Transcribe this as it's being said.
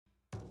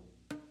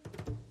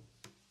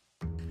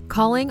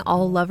calling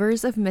all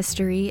lovers of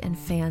mystery and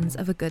fans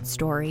of a good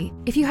story.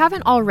 If you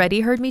haven't already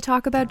heard me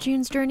talk about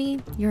June's Journey,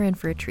 you're in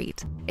for a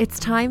treat. It's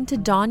time to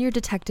don your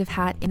detective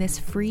hat in this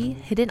free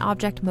hidden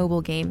object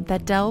mobile game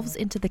that delves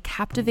into the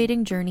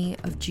captivating journey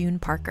of June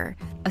Parker,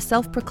 a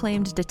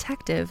self-proclaimed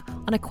detective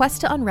on a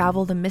quest to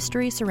unravel the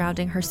mystery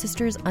surrounding her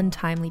sister's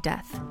untimely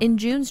death. In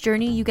June's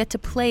Journey, you get to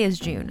play as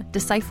June,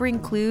 deciphering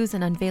clues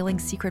and unveiling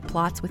secret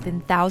plots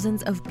within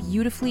thousands of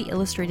beautifully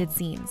illustrated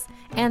scenes.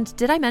 And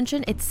did I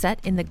mention it's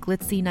set in the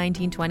glitzy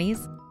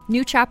 1920s?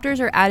 New chapters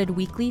are added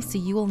weekly, so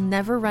you will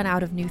never run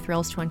out of new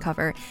thrills to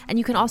uncover, and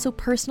you can also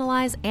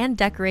personalize and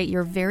decorate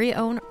your very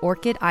own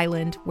Orchid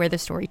Island where the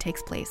story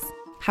takes place.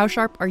 How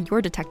sharp are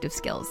your detective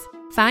skills?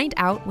 Find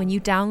out when you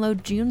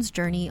download June's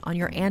Journey on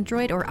your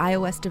Android or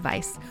iOS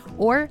device,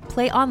 or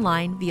play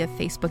online via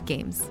Facebook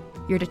Games.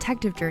 Your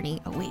detective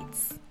journey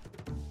awaits.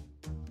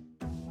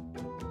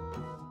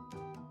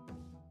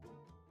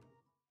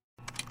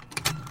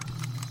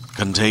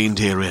 Contained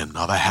herein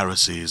are the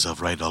heresies of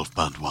Radolf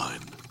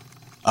Burntwine,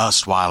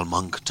 erstwhile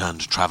monk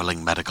turned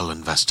traveling medical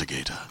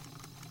investigator.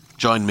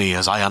 Join me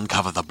as I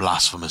uncover the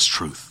blasphemous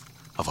truth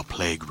of a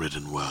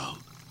plague-ridden world,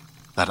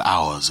 that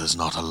ours is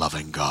not a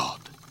loving God,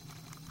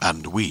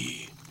 and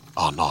we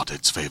are not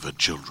its favored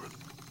children.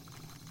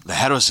 The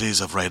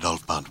heresies of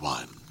Radolf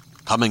Burntwine,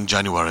 coming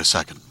January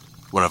 2nd,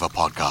 wherever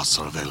podcasts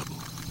are available.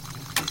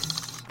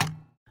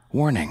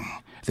 Warning.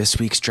 This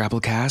week's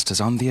Drabblecast is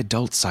on the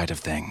adult side of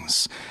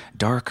things.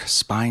 Dark,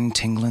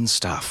 spine-tingling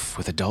stuff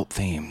with adult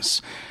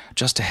themes.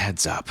 Just a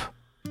heads up.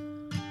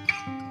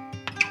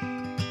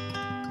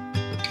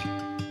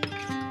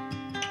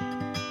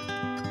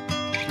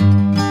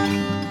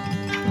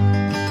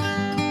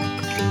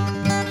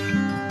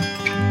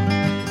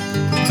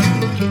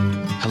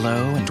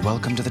 Hello and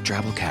welcome to the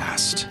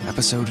Drabblecast,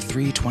 episode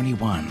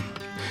 321.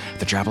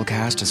 The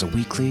Drabblecast is a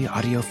weekly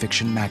audio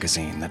fiction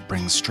magazine that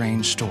brings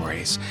strange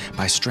stories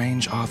by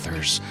strange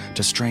authors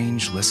to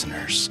strange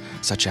listeners,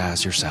 such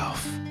as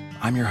yourself.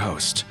 I'm your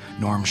host,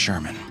 Norm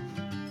Sherman.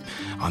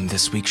 On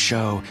this week's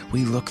show,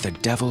 we look the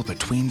devil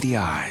between the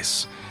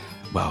eyes.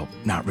 Well,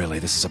 not really,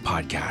 this is a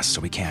podcast,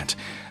 so we can't.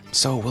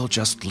 So we'll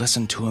just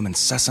listen to him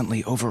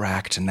incessantly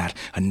overact in that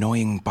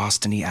annoying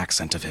Boston-y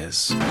accent of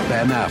his.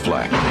 Ben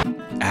Affleck.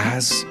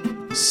 As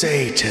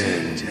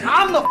Satan.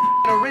 I'm the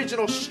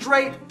original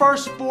straight,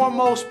 first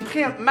foremost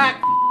pimp, Mac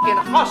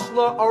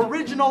hustler,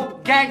 original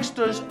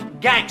gangster's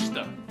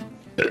gangster.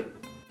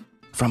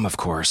 From, of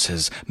course,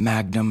 his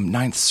magnum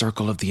Ninth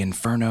Circle of the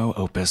Inferno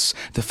opus,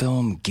 the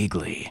film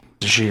Giggly.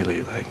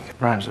 Really,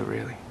 rhymes are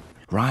really.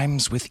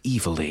 Rhymes with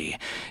evilly,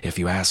 if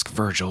you ask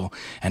Virgil,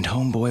 and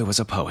Homeboy was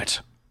a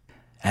poet.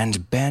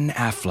 And Ben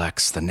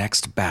Affleck's the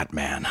next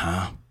Batman,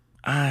 huh?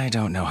 I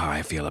don't know how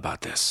I feel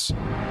about this.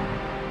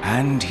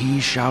 And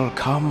he shall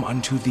come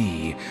unto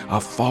thee,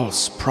 a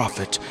false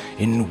prophet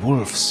in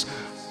wolves,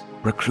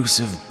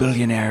 reclusive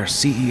billionaire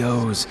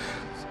CEOs,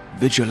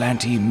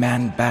 vigilante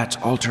man-bat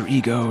alter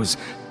egos,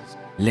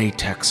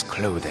 latex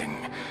clothing,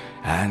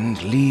 and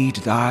lead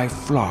thy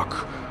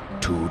flock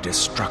to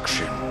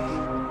destruction.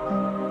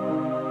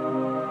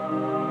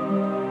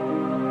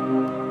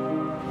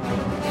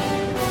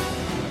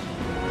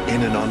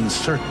 In an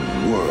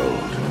uncertain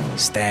world,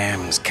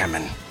 Stam's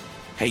coming.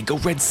 Hey, go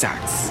Red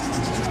Sox.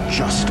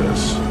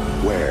 justice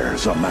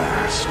wears a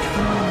mask.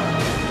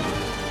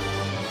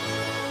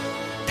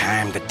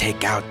 Time to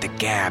take out the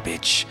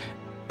garbage.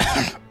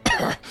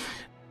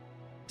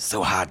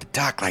 So hard to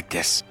talk like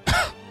this.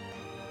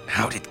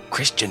 How did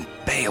Christian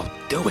Bale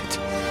do it?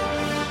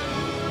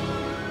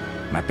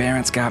 My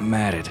parents got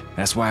married.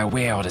 That's why I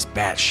wear all this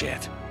bat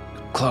shit.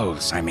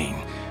 Clothes, I mean.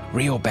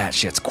 Real bat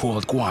shit's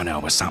cooled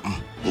guano or something.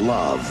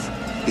 Love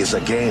is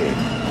a game.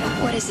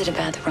 What is it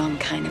about the wrong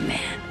kind of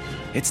man?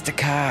 It's the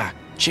car.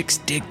 Chicks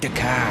dig the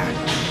car.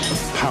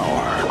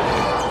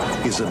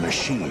 Power is a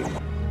machine.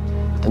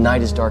 The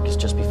night is darkest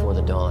just before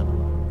the dawn.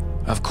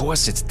 Of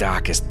course it's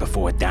darkest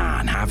before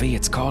dawn, Javi.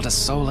 It's called a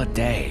solar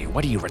day.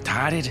 What are you,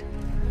 retarded?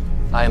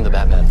 I am the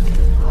Batman.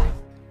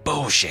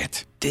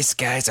 Bullshit. This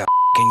guy's a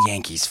f***ing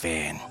Yankees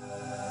fan.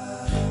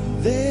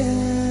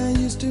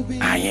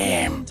 I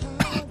am.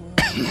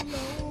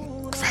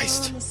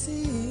 Christ.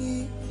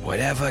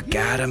 Whatever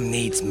Gotham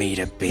needs me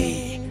to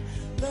be.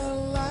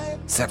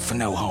 Except for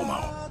no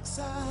homo.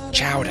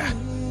 Chowder.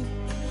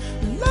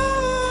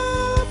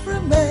 Love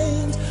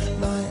remains,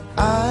 my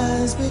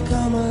eyes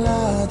become a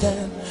light,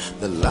 and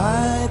the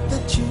light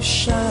that you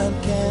shine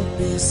can't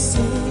be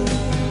seen.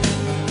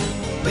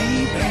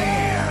 Baby.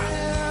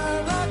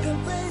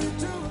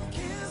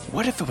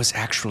 What if it was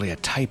actually a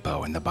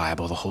typo in the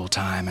Bible the whole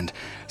time, and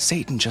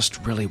Satan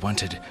just really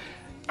wanted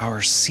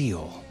our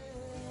seal?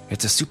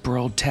 It's a super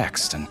old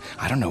text, and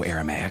I don't know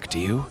Aramaic, do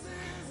you?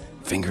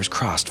 Fingers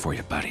crossed for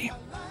you, buddy.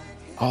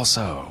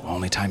 Also,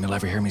 only time you'll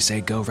ever hear me say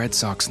Go Red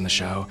Sox in the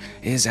show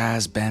is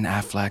as Ben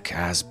Affleck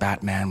as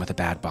Batman with a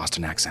bad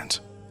Boston accent.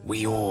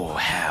 We all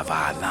have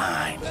our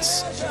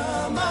lines.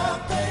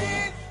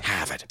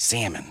 Have it.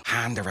 Salmon.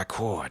 Honda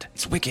Accord.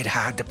 It's wicked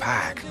hard to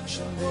park.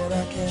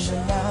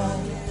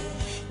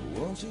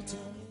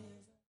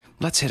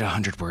 let's hit a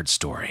 100-word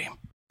story.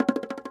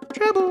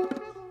 Drabble.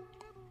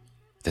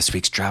 This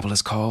week's Drabble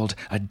is called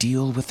A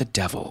Deal with the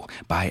Devil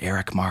by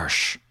Eric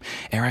Marsh.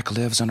 Eric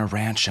lives on a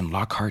ranch in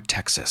Lockhart,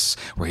 Texas,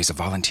 where he's a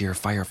volunteer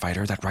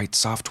firefighter that writes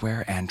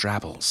software and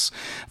drabbles.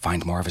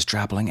 Find more of his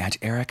drabbling at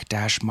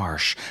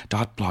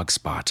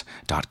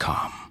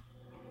eric-marsh.blogspot.com.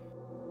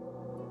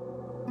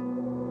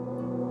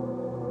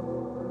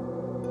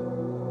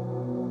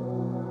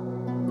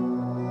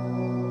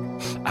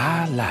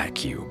 I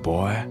like you,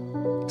 boy,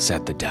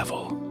 said the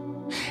devil.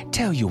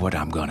 Tell you what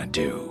I'm gonna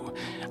do.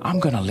 I'm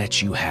gonna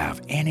let you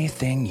have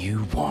anything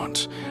you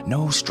want,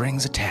 no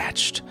strings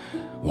attached.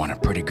 Want a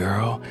pretty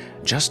girl?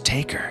 Just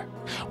take her.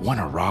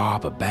 Wanna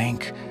rob a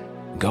bank?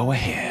 Go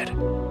ahead.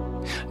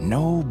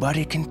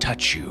 Nobody can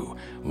touch you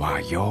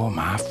while you're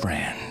my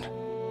friend.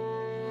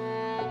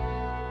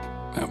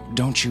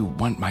 Don't you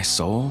want my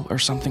soul or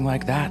something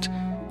like that?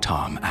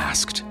 Tom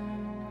asked.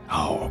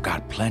 Oh,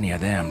 got plenty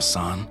of them,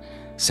 son,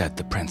 said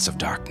the Prince of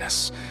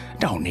Darkness.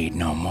 Don't need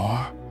no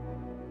more.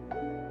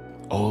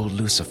 Old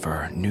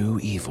Lucifer knew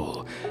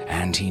evil,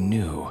 and he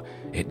knew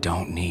it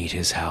don't need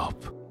his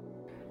help.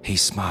 He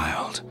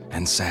smiled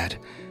and said,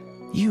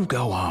 You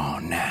go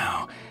on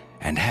now,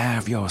 and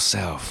have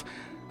yourself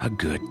a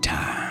good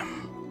time.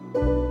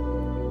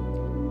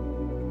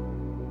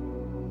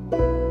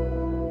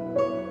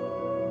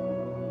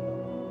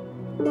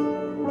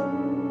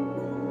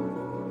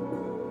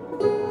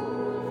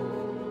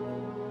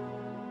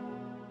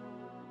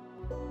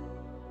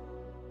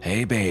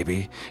 Hey,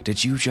 baby,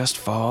 did you just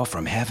fall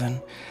from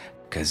heaven?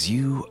 'Cause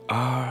you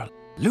are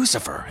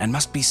Lucifer and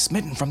must be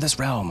smitten from this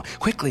realm.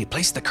 Quickly,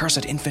 place the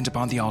cursed infant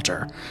upon the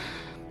altar.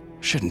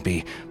 Shouldn't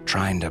be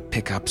trying to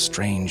pick up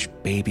strange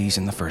babies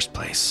in the first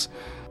place,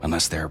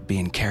 unless they're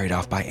being carried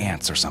off by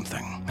ants or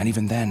something. And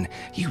even then,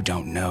 you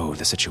don't know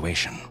the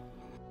situation.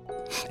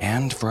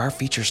 And for our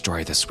feature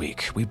story this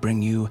week, we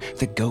bring you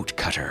The Goat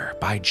Cutter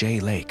by Jay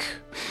Lake.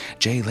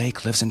 Jay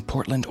Lake lives in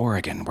Portland,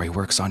 Oregon, where he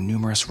works on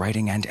numerous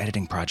writing and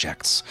editing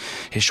projects.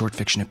 His short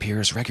fiction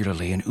appears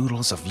regularly in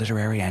oodles of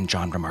literary and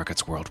genre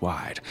markets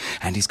worldwide,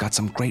 and he's got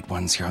some great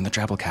ones here on the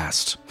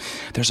Drabblecast.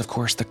 There's, of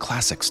course, the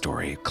classic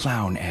story,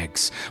 Clown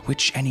Eggs,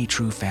 which any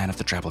true fan of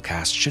the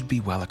Drabblecast should be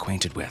well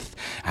acquainted with,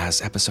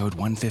 as episode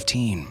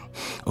 115.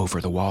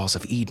 Over the Walls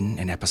of Eden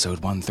in episode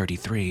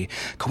 133,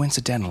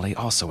 coincidentally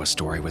also a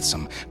story with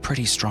some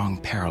pretty strong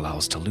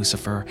parallels to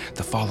Lucifer,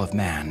 The Fall of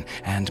Man,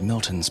 and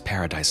Milton's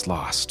Paradise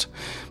Lost.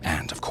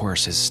 And, of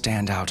course, his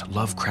standout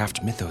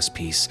Lovecraft mythos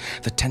piece,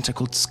 The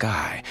Tentacled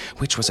Sky,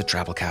 which was a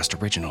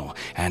Drabblecast original,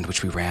 and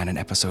which we ran in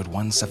episode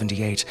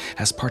 178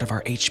 as part of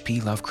our H.P.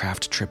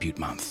 Lovecraft Tribute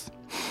Month.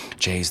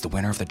 Jay's the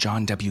winner of the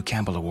John W.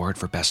 Campbell Award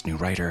for Best New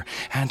Writer,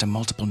 and a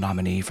multiple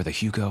nominee for the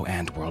Hugo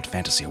and World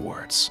Fantasy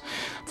Awards.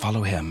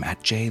 Follow him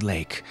at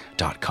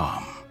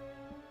jaylake.com.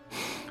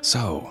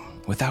 So,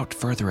 without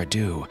further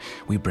ado,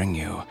 we bring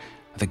you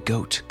The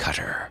Goat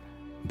Cutter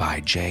by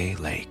Jay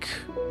Lake.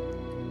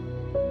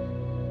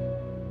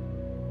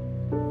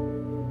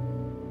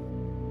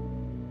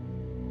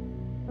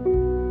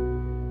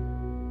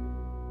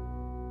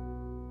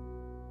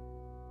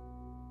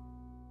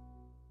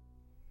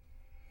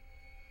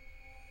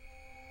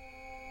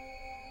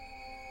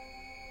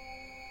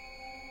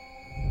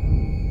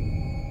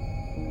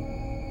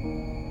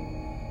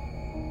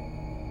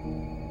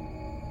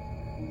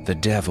 The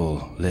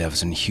devil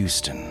lives in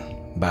Houston,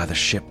 by the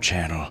ship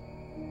channel,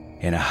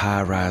 in a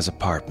high-rise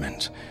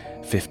apartment,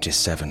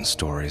 57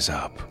 stories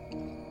up.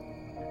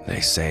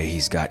 They say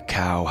he's got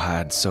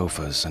cowhide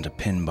sofas and a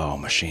pinball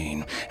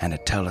machine and a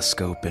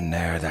telescope in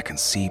there that can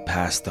see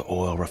past the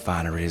oil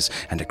refineries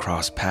and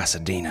across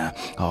Pasadena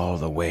all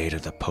the way to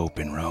the Pope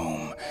in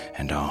Rome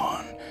and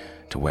on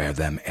to where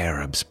them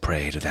Arabs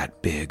pray to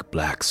that big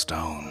black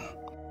stone.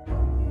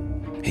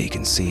 He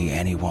can see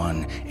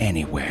anyone,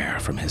 anywhere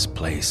from his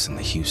place in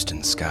the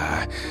Houston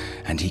sky,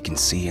 and he can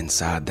see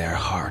inside their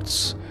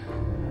hearts.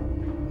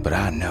 But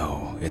I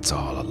know it's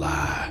all a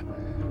lie,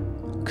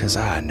 'cause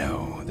I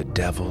know the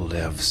devil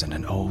lives in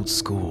an old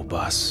school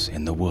bus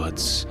in the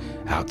woods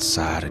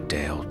outside of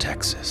Dale,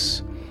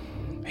 Texas.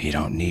 He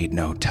don't need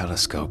no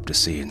telescope to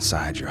see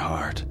inside your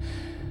heart,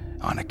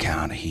 on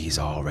account of he's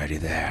already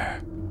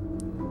there.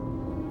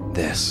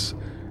 This,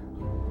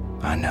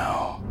 I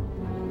know.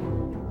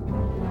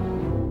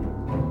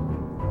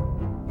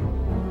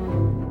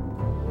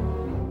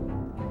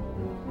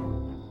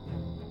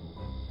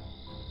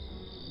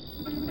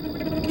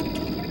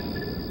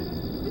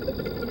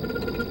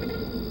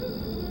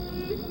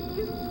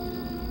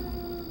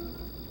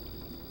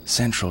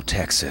 Central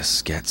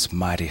Texas gets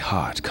mighty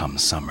hot come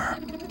summer.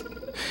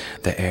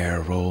 The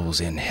air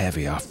rolls in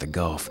heavy off the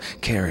Gulf,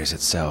 carries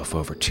itself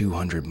over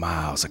 200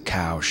 miles of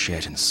cow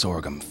shit and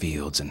sorghum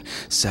fields, and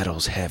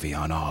settles heavy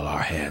on all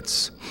our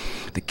heads.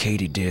 The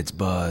katydids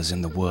buzz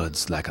in the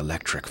woods like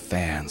electric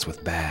fans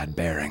with bad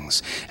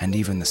bearings, and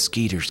even the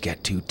skeeters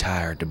get too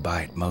tired to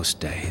bite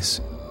most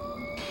days.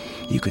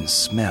 You can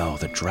smell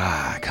the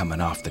dry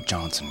coming off the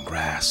Johnson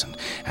grass and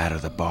out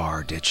of the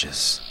bar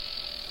ditches.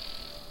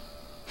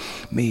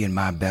 Me and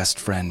my best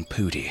friend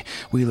Pootie,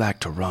 we like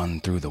to run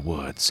through the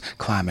woods,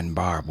 climbing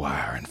barbed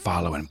wire and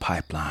following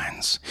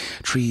pipelines.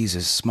 Trees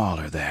is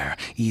smaller there,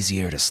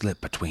 easier to slip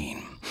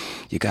between.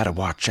 You gotta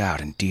watch out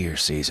in deer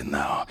season,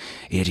 though.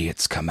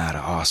 Idiots come out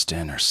of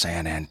Austin or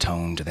San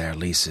Antone to their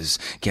leases,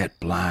 get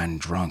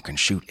blind drunk, and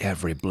shoot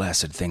every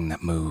blessed thing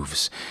that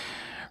moves.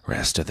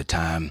 Rest of the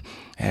time,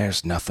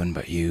 there's nothing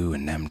but you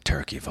and them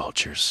turkey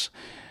vultures.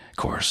 Of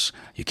course,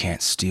 you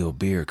can't steal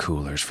beer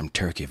coolers from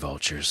turkey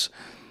vultures.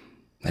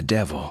 The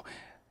devil,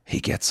 he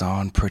gets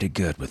on pretty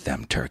good with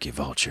them turkey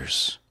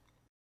vultures.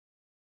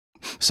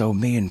 So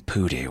me and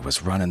Pootie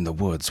was running the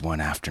woods one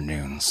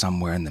afternoon,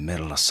 somewhere in the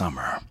middle of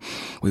summer.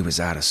 We was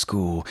out of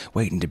school,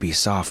 waiting to be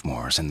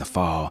sophomores in the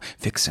fall,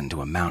 fixin'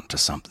 to amount to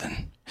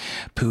something.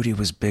 Pootie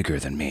was bigger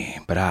than me,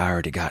 but I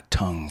already got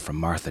tongue from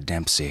Martha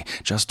Dempsey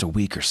just a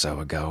week or so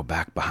ago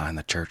back behind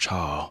the church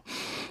hall.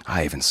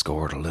 I even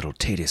scored a little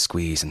titty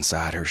squeeze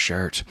inside her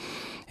shirt.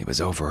 It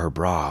was over her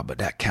bra, but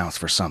that counts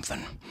for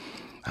something.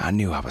 I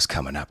knew I was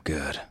coming up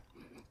good.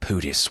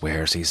 Pootie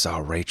swears he saw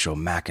Rachel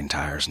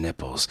McIntyre's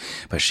nipples,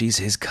 but she's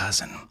his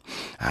cousin.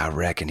 I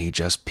reckon he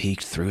just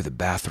peeked through the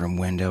bathroom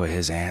window of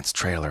his aunt's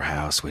trailer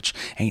house, which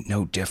ain't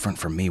no different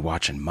from me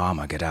watching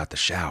Mama get out the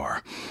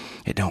shower.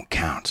 It don't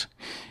count.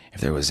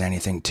 If there was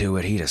anything to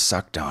it, he'd have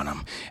sucked on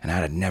him, and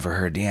I'd have never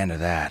heard the end of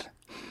that.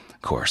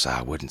 Of course,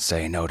 I wouldn't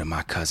say no to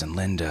my cousin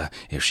Linda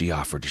if she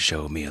offered to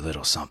show me a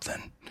little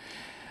something.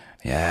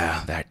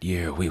 Yeah, that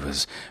year we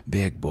was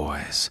big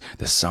boys.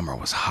 The summer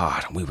was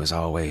hot, and we was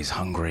always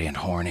hungry and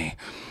horny.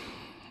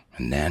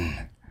 And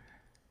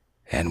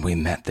then we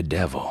met the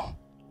devil.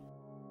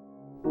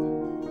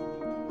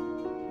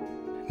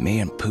 Me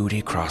and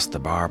Pootie crossed the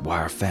barbed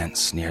wire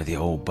fence near the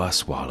old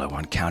bus wallow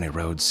on County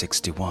Road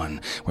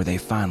 61, where they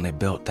finally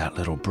built that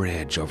little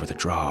bridge over the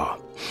draw.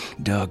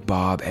 Doug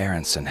Bob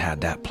Aronson had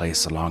that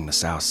place along the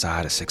south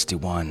side of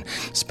 61,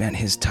 spent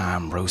his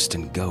time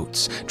roasting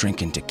goats,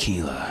 drinking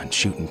tequila, and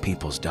shooting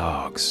people's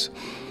dogs.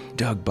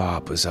 Doug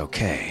Bob was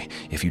okay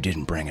if you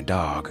didn't bring a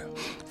dog.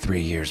 3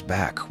 years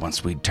back,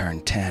 once we'd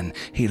turned 10,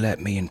 he let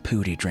me and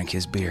Pootie drink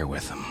his beer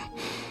with him.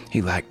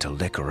 He liked to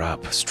liquor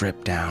up,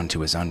 strip down to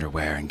his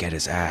underwear, and get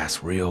his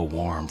ass real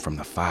warm from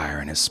the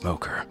fire in his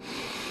smoker.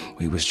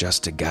 We was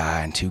just a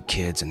guy and 2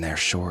 kids in their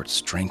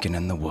shorts drinking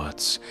in the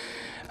woods.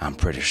 I'm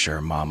pretty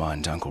sure Mama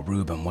and Uncle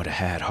Reuben would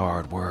have had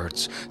hard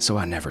words, so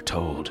I never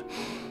told.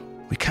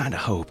 We kinda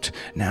hoped,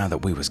 now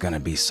that we was gonna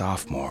be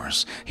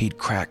sophomores, he'd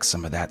crack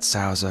some of that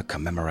Sauza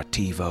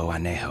Commemorativo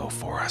Anejo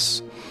for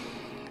us.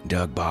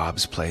 Doug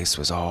Bob's place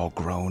was all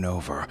grown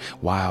over,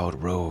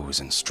 wild rose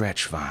and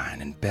stretch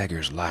vine and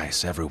beggar's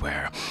lice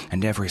everywhere,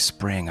 and every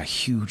spring a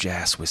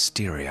huge-ass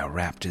wisteria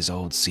wrapped his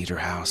old cedar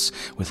house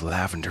with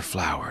lavender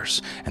flowers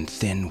and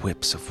thin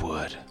whips of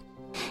wood.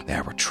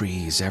 There were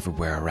trees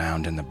everywhere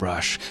around in the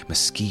brush,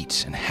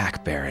 mesquite and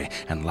hackberry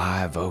and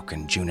live oak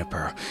and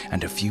juniper,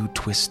 and a few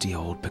twisty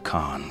old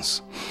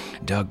pecans.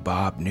 Doug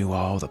Bob knew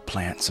all the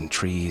plants and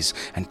trees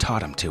and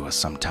taught 'em to us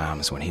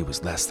sometimes when he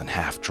was less than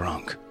half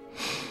drunk.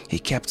 He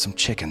kept some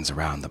chickens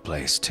around the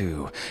place,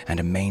 too, and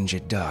a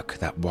mangy duck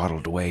that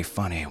waddled away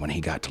funny when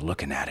he got to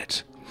looking at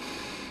it.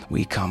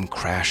 We come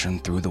crashing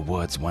through the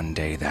woods one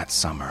day that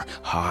summer,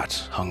 hot,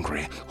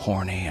 hungry,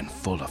 horny, and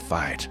full of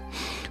fight.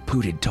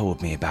 Pootie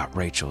told me about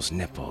Rachel's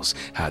nipples,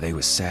 how they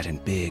was set in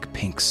big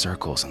pink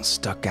circles and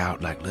stuck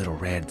out like little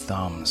red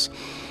thumbs.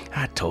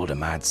 I told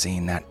him I'd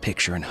seen that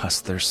picture in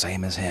Hustler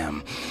same as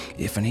him.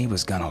 If and he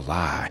was gonna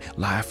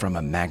lie from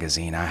a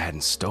magazine I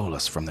hadn't stole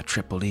us from the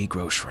Triple E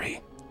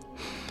grocery.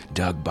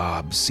 Doug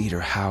Bob's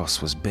cedar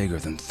house was bigger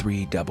than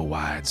 3 double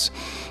wides.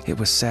 It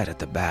was set at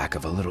the back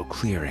of a little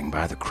clearing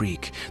by the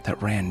creek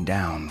that ran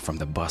down from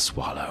the bus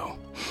wallow.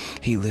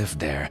 He lived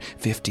there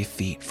 50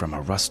 feet from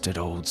a rusted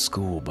old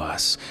school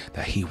bus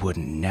that he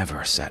wouldn't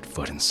never set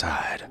foot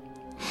inside.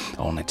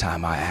 Only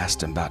time I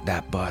asked him about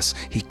that bus,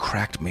 he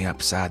cracked me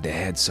upside the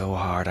head so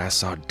hard I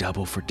saw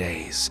double for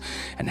days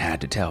and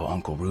had to tell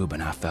Uncle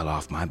Reuben I fell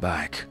off my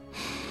bike.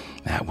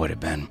 That would have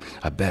been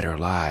a better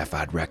lie if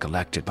I'd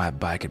recollected my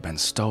bike had been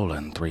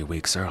stolen 3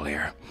 weeks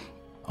earlier.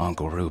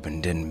 Uncle Reuben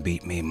didn't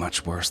beat me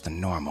much worse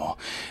than normal,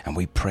 and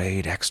we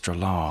prayed extra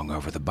long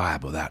over the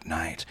Bible that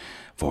night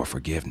for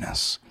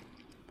forgiveness.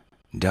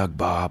 Doug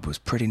Bob was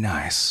pretty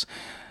nice.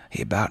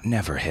 He about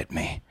never hit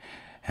me,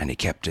 and he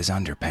kept his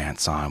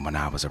underpants on when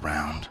I was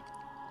around.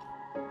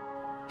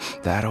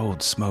 That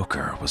old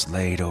smoker was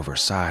laid over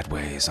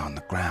sideways on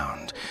the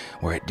ground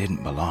where it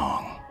didn't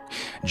belong.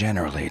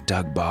 Generally,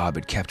 Doug Bob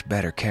had kept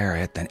better care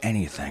of it than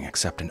anything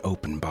except an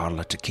open bottle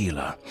of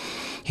tequila.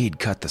 He'd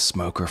cut the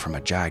smoker from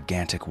a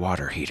gigantic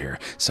water heater,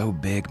 so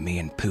big me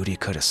and Pootie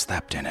could have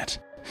slept in it.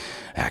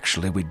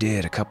 Actually, we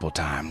did a couple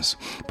times,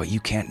 but you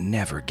can't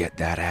never get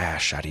that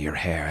ash out of your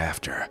hair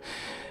after.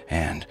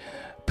 And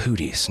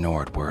Pootie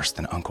snored worse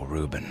than Uncle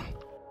Reuben.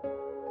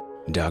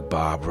 Doug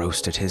Bob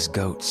roasted his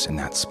goats in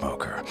that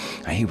smoker,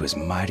 and he was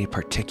mighty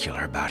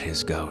particular about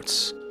his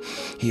goats.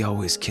 He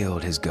always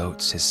killed his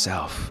goats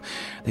himself.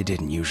 They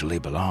didn't usually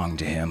belong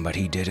to him, but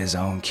he did his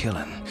own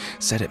killing,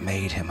 said it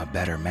made him a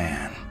better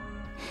man.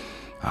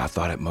 I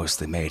thought it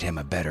mostly made him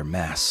a better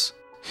mess.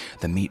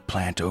 The meat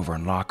plant over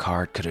in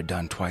Lockhart could have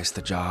done twice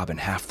the job in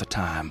half the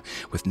time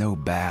with no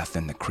bath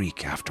in the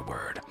creek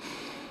afterward.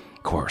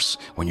 Of course,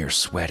 when you're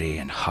sweaty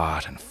and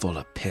hot and full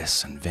of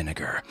piss and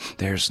vinegar,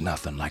 there's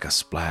nothing like a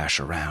splash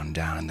around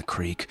down in the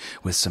creek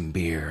with some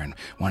beer and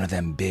one of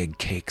them big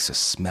cakes of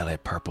smelly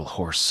purple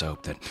horse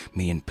soap that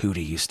me and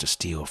Pootie used to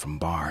steal from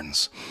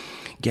barns.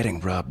 Getting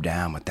rubbed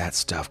down with that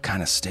stuff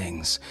kind of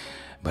stings,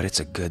 but it's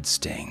a good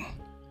sting.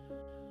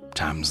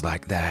 Times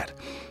like that,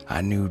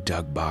 I knew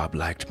Doug Bob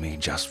liked me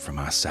just for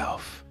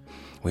myself.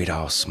 We'd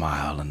all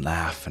smile and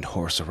laugh and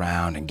horse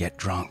around and get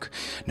drunk.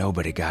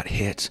 Nobody got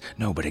hit,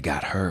 nobody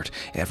got hurt,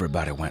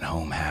 everybody went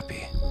home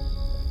happy.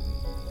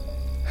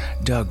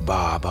 Doug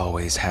Bob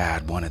always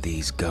had one of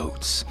these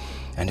goats,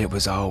 and it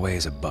was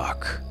always a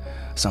buck.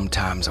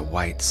 Sometimes a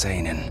white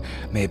Saanen,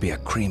 maybe a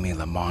creamy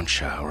La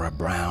Mancha or a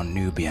brown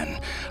Nubian,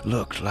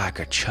 looked like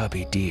a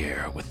chubby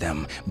deer with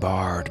them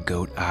barred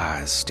goat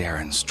eyes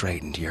staring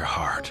straight into your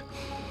heart.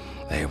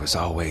 They was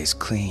always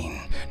clean,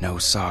 no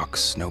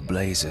socks, no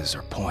blazes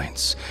or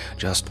points,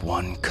 just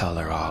one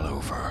color all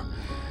over.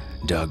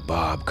 Doug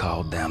Bob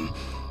called them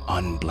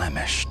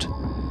unblemished.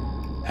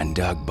 And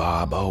Doug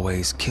Bob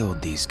always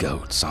killed these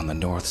goats on the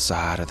north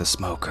side of the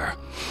smoker.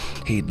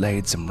 He'd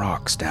laid some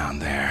rocks down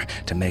there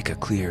to make a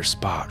clear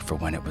spot for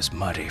when it was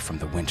muddy from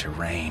the winter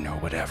rain or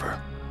whatever.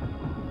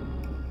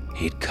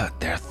 He'd cut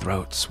their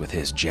throats with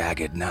his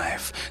jagged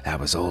knife that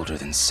was older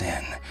than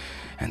sin,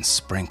 and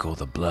sprinkle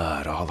the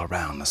blood all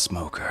around the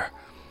smoker.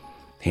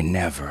 He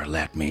never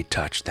let me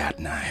touch that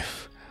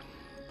knife.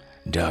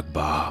 Doug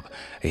Bob,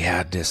 he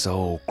had this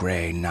old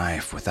gray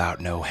knife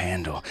without no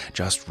handle,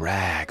 just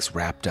rags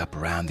wrapped up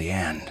around the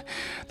end.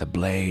 The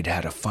blade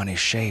had a funny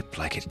shape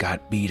like it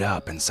got beat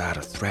up inside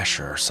a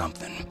thresher or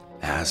something,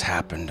 as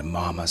happened to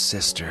Mama's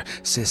sister,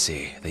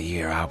 Sissy, the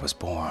year I was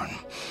born.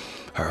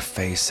 Her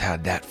face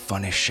had that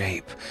funny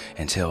shape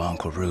until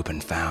Uncle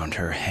Reuben found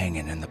her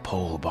hanging in the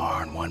pole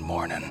barn one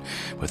morning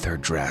with her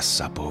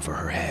dress up over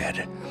her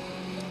head.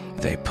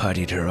 They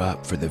puttied her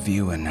up for the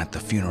viewing at the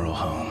funeral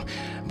home,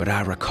 but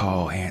I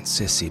recall Aunt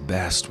Sissy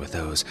best with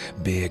those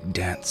big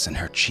dents in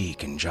her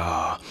cheek and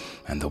jaw,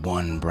 and the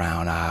one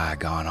brown eye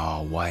gone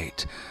all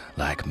white,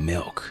 like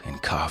milk in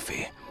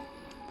coffee.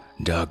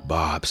 Doug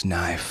Bob's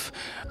knife,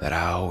 that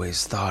I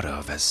always thought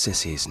of as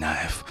Sissy's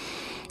knife,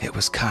 it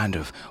was kind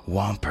of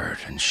wampered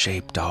and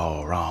shaped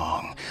all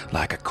wrong,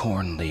 like a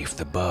corn leaf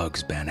the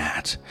bug's been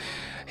at.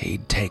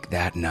 He'd take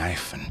that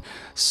knife and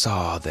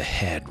saw the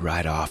head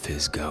right off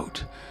his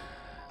goat.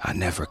 I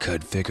never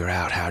could figure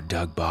out how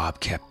Doug Bob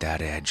kept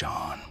that edge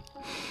on.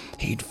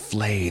 He'd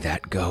flay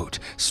that goat,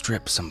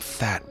 strip some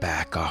fat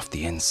back off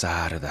the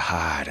inside of the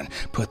hide, and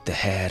put the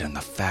head and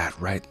the fat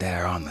right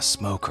there on the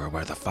smoker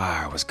where the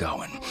fire was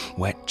going,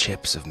 wet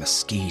chips of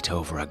mesquite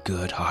over a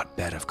good hot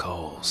bed of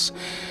coals.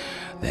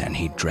 Then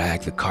he'd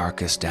drag the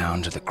carcass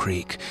down to the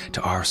creek,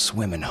 to our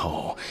swimming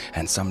hole,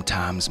 and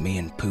sometimes me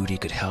and Pootie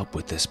could help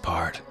with this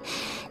part.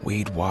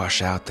 We'd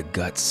wash out the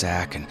gut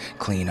sack and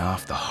clean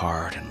off the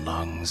heart and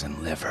lungs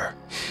and liver.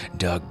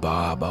 Doug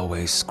Bob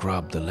always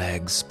scrubbed the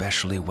legs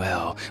specially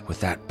well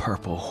with that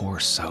purple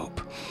horse soap.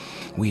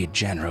 We'd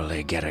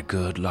generally get a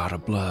good lot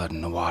of blood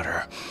in the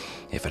water.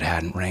 If it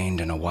hadn't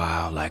rained in a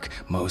while, like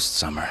most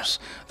summers,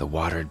 the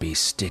water'd be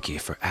sticky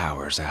for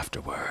hours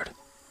afterward.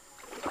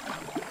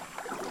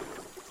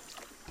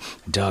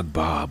 Doug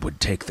Bob would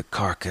take the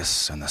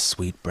carcass and the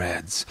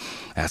sweetbreads.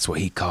 That's what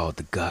he called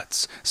the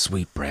guts,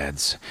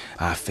 sweetbreads.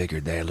 I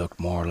figured they looked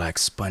more like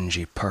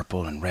spongy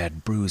purple and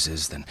red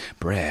bruises than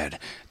bread,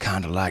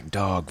 kind of like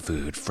dog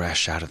food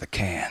fresh out of the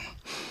can.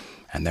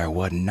 And there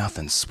wasn't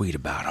nothing sweet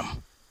about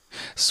 'em.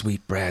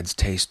 Sweetbreads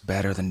taste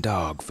better than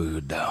dog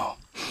food, though.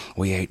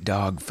 We ate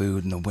dog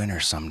food in the winter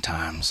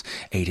sometimes,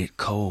 ate it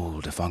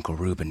cold if Uncle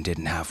Reuben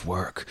didn't have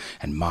work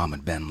and Mom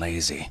had been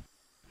lazy.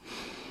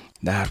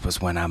 That was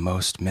when I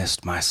most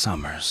missed my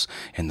summers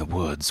in the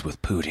woods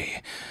with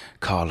Pootie,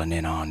 calling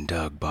in on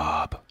Doug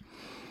Bob.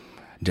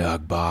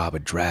 Doug Bob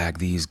would drag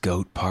these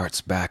goat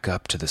parts back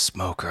up to the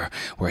smoker,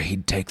 where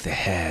he'd take the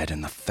head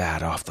and the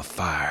fat off the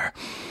fire.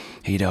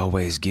 He'd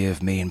always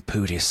give me and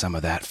Pootie some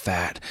of that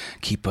fat,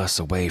 keep us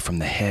away from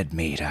the head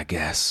meat, I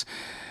guess.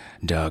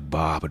 Doug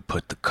Bob would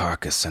put the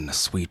carcass and the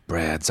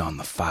sweetbreads on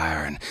the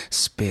fire and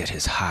spit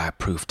his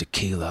high-proof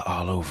tequila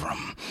all over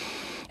 'em.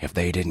 If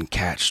they didn't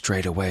catch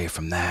straight away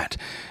from that,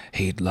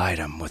 he'd light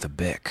 'em with a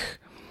bick.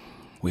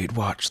 We'd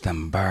watch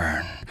them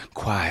burn,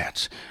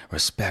 quiet,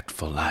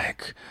 respectful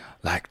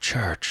like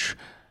church,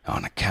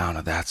 on account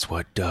of that's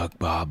what Doug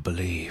Bob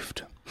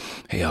believed.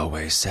 He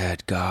always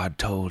said God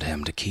told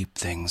him to keep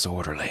things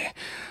orderly,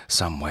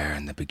 somewhere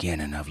in the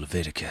beginning of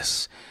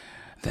Leviticus.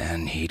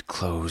 Then he'd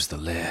close the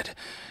lid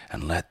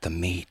and let the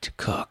meat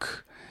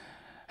cook.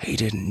 He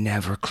didn't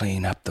never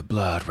clean up the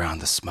blood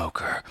round the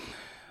smoker,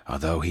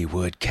 although he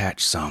would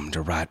catch some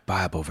to write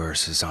Bible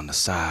verses on the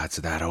sides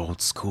of that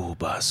old school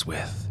bus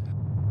with.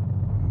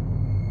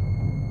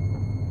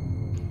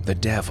 The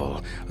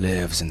devil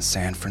lives in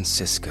San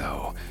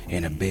Francisco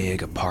in a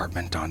big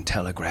apartment on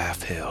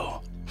Telegraph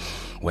Hill.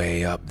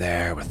 way up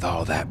there with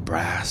all that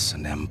brass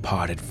and them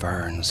potted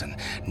ferns and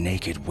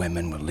naked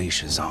women with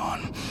leashes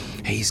on.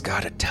 He's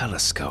got a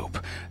telescope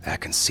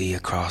that can see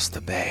across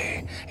the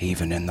bay,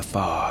 even in the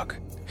fog.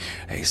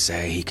 They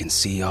say he can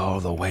see all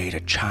the way to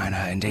China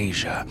and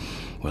Asia,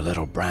 with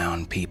little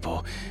brown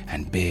people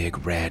and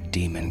big red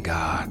demon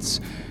gods,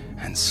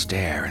 and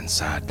stare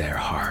inside their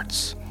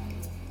hearts.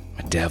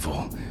 The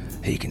devil,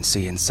 he can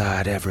see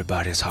inside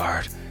everybody's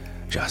heart,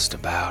 just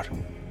about.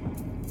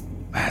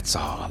 That's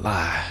all a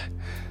lie,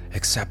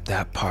 except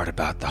that part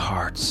about the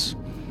hearts.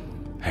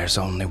 There's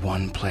only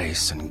one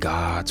place in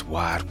God's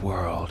wide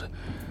world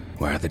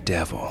where the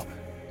devil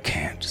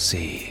can't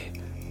see.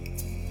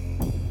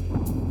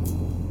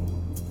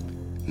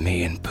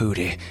 Me and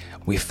Pooty,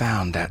 we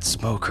found that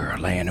smoker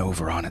laying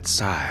over on its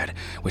side,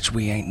 which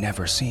we ain't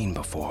never seen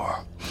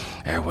before.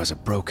 There was a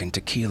broken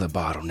tequila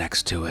bottle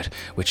next to it,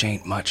 which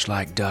ain't much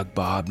like Doug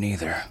Bob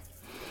neither.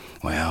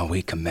 Well,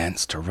 we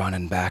commenced to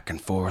running back and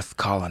forth,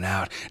 calling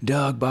out,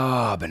 "Doug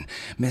Bob" and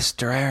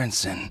 "Mr.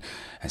 Aronson"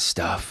 and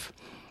stuff.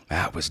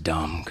 That was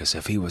dumb, 'cause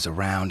if he was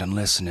around and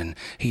listening,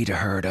 he'd have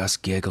heard us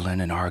giggling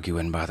and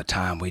arguing by the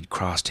time we'd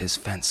crossed his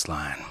fence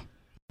line.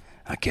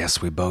 I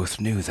guess we both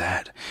knew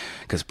that,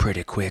 'cause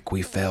pretty quick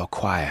we fell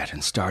quiet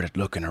and started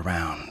looking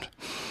around.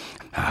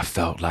 I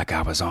felt like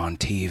I was on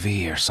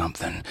TV or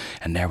something,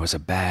 and there was a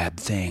bad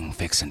thing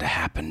fixing to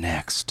happen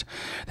next.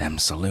 Them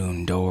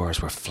saloon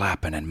doors were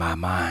flapping in my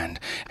mind,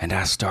 and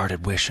I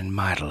started wishing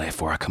mightily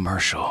for a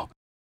commercial.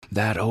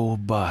 That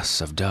old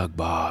bus of Doug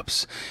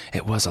Bob's,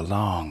 it was a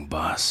long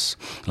bus,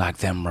 like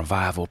them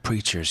revival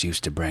preachers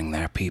used to bring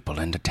their people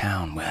into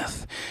town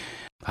with.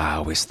 I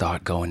always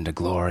thought going to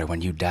glory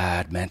when you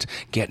died meant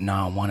getting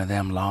on one of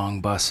them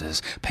long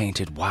buses,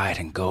 painted white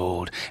and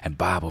gold, and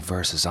Bible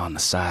verses on the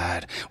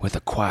side, with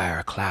a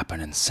choir clapping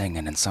and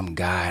singing, and some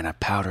guy in a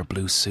powder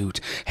blue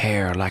suit,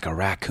 hair like a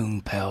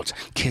raccoon pelt,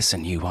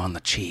 kissing you on the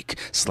cheek,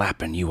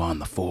 slapping you on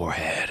the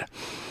forehead.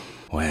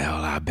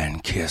 Well, I've been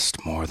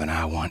kissed more than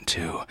I want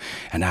to,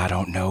 and I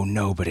don't know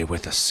nobody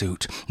with a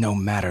suit, no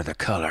matter the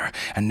color,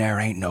 and there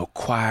ain't no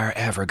choir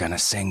ever gonna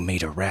sing me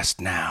to rest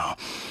now.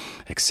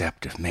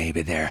 Except if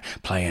maybe they're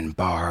playing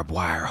barbed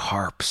wire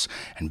harps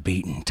and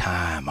beating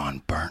time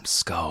on burnt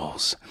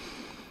skulls.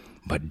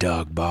 But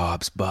Doug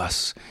Bob's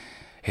bus,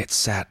 it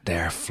sat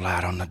there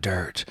flat on the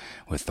dirt,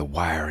 with the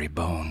wiry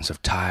bones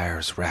of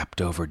tires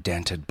wrapped over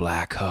dented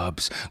black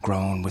hubs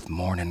grown with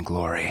morning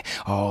glory,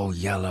 all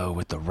yellow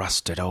with the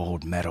rusted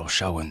old metal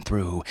showing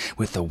through,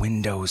 with the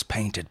windows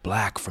painted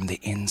black from the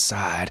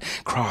inside,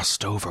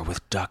 crossed over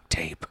with duct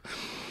tape.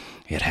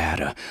 It had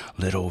a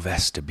little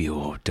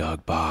vestibule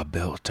Doug Bob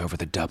built over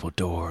the double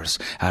doors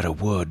out of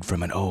wood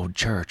from an old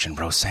church in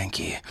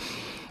Rosanki.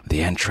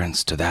 The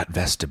entrance to that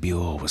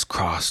vestibule was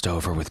crossed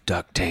over with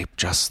duct tape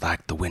just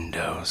like the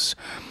windows.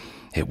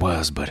 It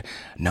was but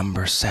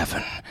number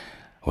 7,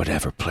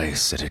 whatever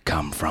place it had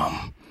come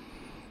from.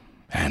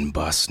 And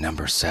bus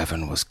number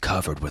 7 was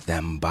covered with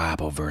them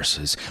Bible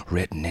verses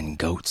written in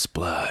goat's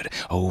blood,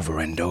 over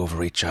and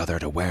over each other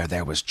to where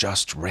there was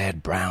just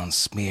red-brown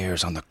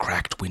smears on the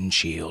cracked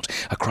windshield,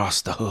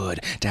 across the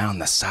hood, down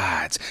the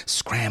sides,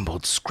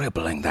 scrambled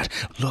scribbling that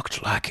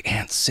looked like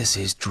Aunt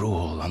Sissy's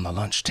drool on the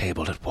lunch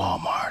table at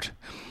Walmart.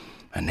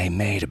 And they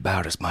made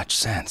about as much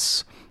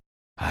sense.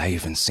 I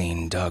even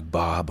seen Doug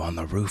Bob on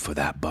the roof of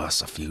that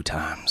bus a few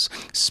times,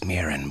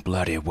 smearing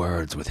bloody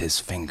words with his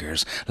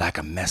fingers like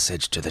a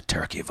message to the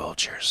turkey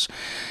vultures.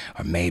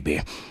 Or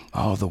maybe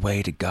all the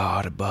way to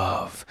God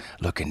above,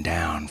 looking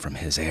down from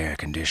his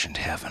air-conditioned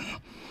heaven.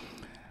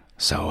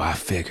 So I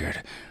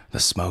figured the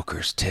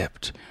smokers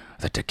tipped,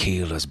 the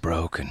tequila's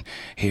broke, and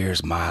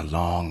here's my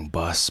long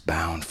bus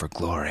bound for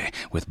glory,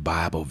 with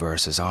Bible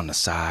verses on the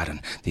side,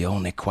 and the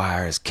only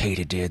choir is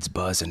katydids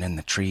buzzing in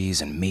the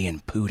trees, and me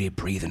and Pooty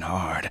breathing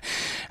hard.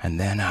 And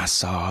then I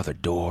saw the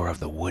door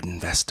of the wooden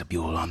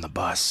vestibule on the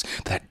bus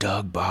that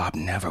Doug Bob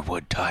never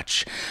would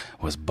touch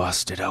was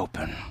busted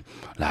open,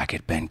 like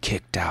it'd been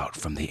kicked out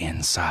from the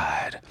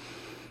inside.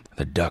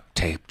 The duct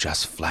tape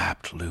just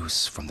flapped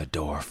loose from the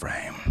door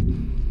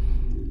frame.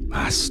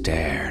 I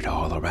stared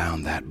all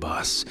around that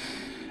bus,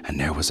 and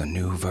there was a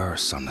new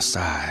verse on the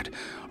side,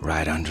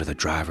 right under the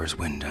driver's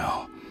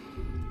window.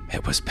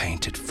 It was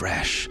painted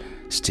fresh,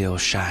 still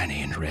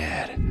shiny and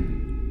red.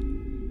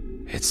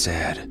 It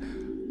said,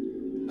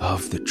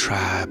 "Of the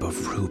tribe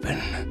of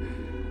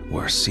Reuben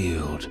were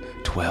sealed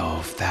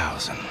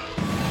 12,000.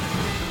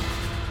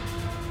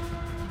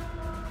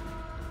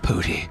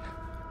 Pooty.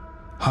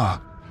 Huh?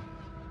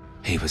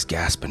 He was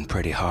gasping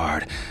pretty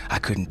hard. I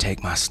couldn't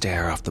take my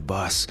stare off the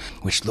bus,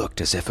 which looked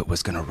as if it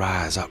was going to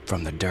rise up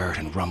from the dirt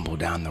and rumble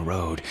down the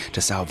road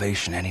to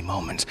salvation any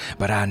moment.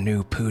 But I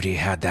knew Pooty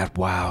had that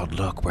wild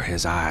look where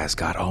his eyes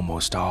got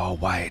almost all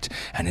white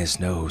and his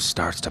nose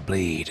starts to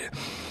bleed.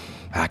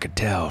 I could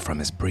tell from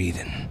his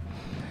breathing.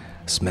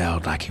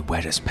 Smelled like he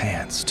wet his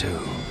pants,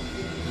 too.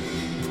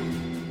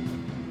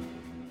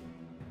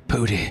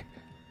 "Pooty,"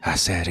 I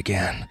said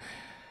again,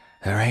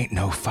 "there ain't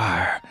no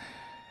fire.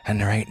 And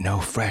there ain't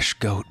no fresh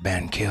goat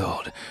been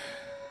killed.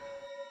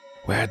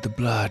 Where'd the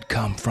blood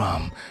come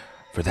from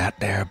for that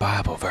there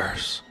Bible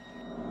verse.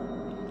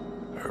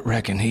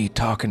 Reckon he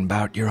talking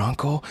about your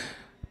uncle?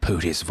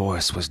 Pootie's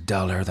voice was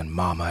duller than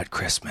Mama at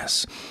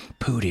Christmas.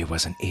 Pootie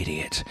was an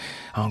idiot.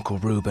 Uncle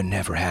Reuben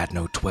never had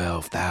no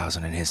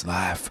 12,000 in his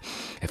life.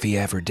 If he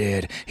ever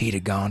did, he'd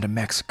have gone to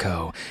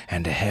Mexico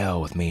and to hell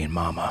with me and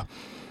Mama.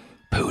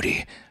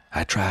 Pootie,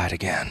 I tried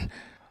again.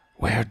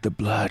 Where'd the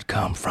blood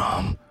come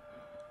from?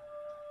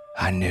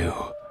 I knew,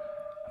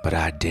 but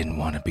I didn't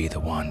want to be the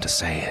one to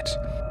say it.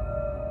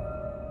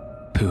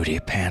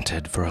 Pootie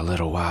panted for a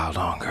little while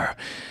longer.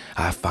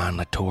 I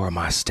finally tore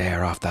my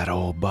stare off that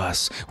old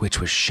bus, which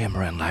was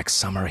shimmering like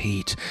summer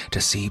heat,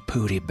 to see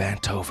Pootie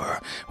bent over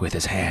with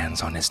his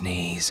hands on his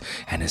knees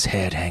and his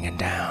head hanging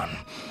down.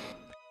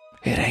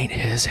 It ain't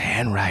his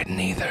handwriting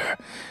either,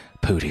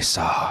 Pootie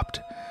sobbed.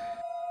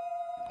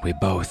 We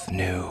both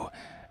knew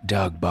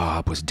Doug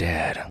Bob was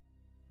dead.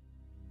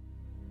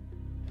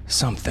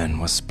 Something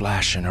was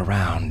splashing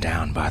around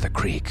down by the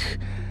creek.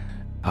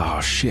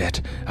 Oh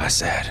shit, I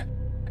said.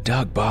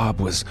 Doug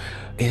Bob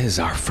is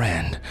our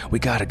friend. We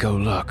gotta go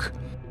look.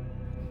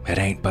 It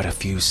ain't but a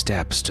few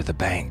steps to the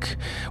bank.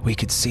 We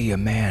could see a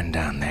man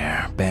down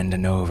there,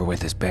 bending over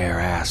with his bare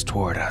ass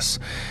toward us,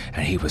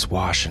 and he was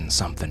washing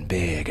something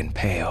big and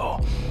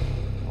pale.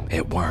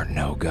 It weren't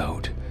no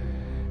goat.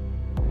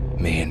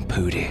 Me and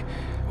Pootie,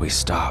 we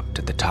stopped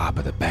at the top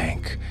of the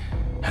bank,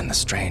 and the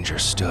stranger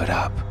stood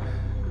up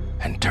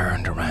and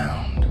turned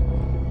around.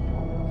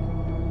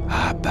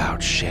 I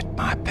about shit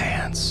my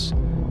pants.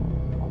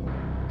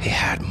 He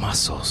had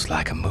muscles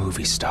like a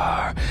movie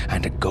star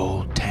and a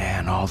gold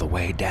tan all the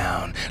way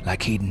down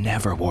like he'd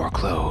never wore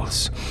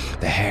clothes.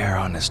 The hair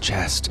on his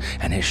chest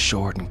and his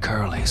short and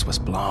curlies was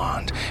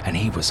blonde, and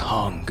he was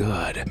hung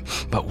good.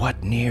 But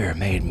what near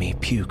made me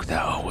puke,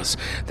 though, was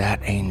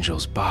that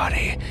angel's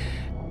body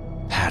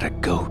had a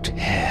goat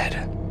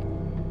head.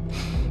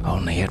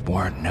 Only it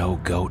weren't no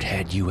goat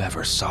head you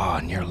ever saw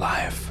in your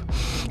life.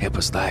 It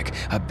was like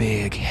a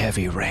big,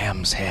 heavy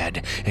ram's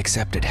head,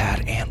 except it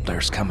had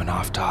antlers coming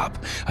off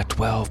top, a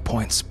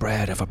 12-point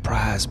spread of a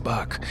prize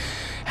buck,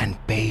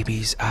 and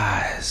baby's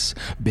eyes,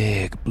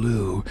 big,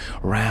 blue,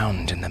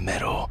 round in the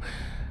middle,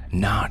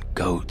 not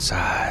goat's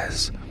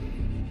eyes.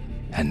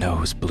 And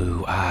those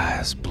blue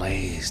eyes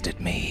blazed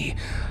at me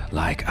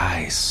like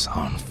ice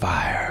on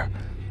fire.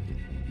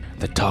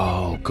 The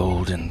tall,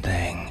 golden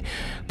thing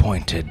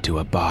pointed to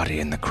a body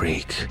in the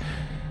creek.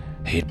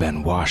 He'd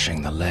been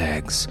washing the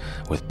legs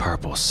with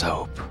purple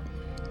soap.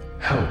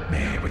 Help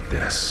me with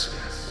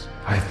this.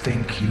 I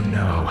think you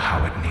know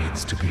how it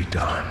needs to be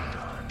done.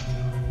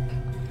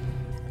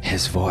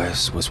 His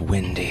voice was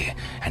windy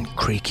and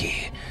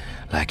creaky,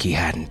 like he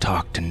hadn't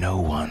talked to no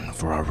one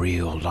for a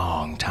real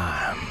long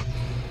time.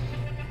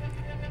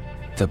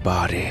 The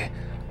body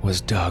was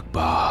Doug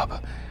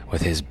Bob,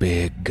 with his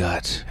big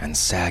gut and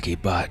saggy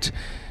butt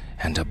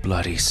and a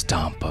bloody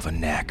stump of a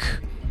neck.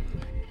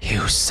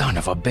 You son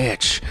of a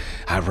bitch!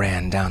 I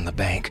ran down the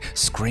bank,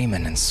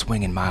 screaming and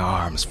swinging my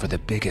arms for the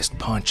biggest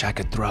punch I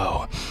could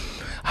throw.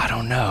 I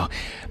don't know,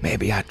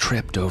 maybe I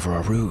tripped over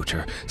a root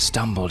or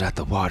stumbled at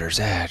the water's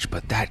edge,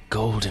 but that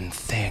golden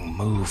thing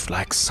moved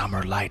like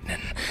summer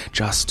lightning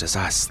just as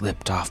I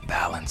slipped off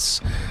balance.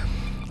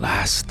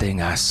 Last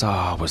thing I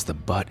saw was the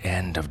butt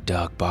end of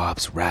Doug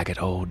Bob's ragged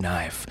old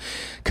knife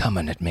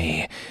coming at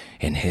me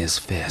in his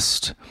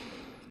fist.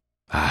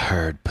 I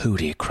heard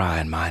Pootie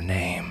crying my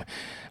name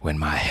when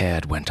my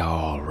head went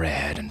all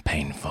red and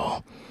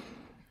painful.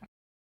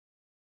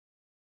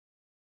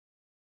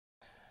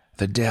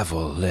 The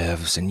devil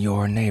lives in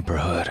your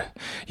neighborhood,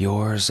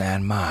 yours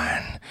and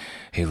mine.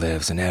 He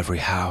lives in every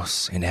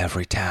house, in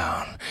every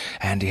town,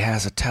 and he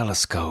has a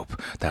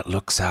telescope that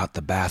looks out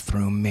the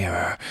bathroom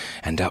mirror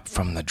and up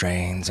from the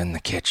drains in the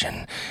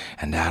kitchen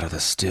and out of the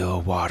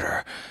still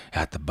water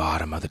at the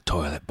bottom of the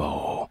toilet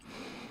bowl.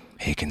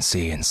 He can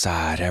see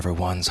inside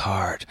everyone's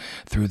heart,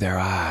 through their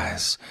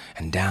eyes,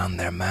 and down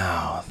their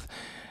mouth,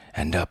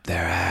 and up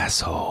their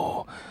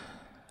asshole.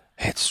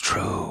 It's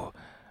true.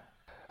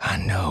 I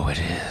know it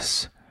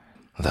is.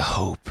 The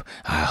hope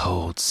I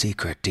hold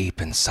secret deep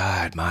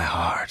inside my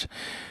heart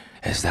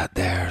is that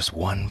there's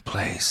one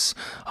place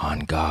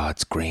on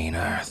God's green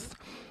earth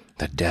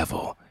the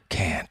devil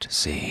can't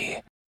see.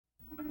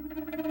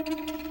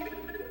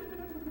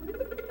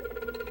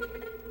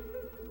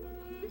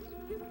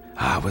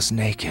 I was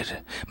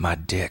naked, my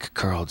dick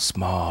curled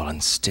small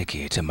and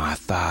sticky to my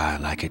thigh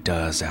like it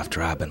does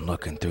after I've been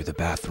looking through the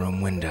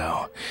bathroom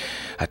window.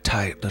 A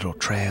tight little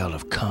trail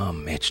of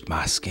cum itched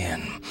my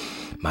skin.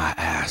 My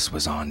ass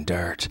was on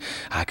dirt.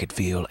 I could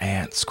feel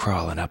ants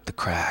crawling up the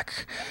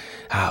crack.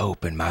 I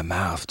opened my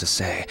mouth to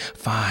say,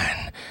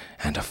 "Fine,"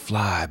 and a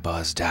fly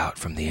buzzed out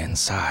from the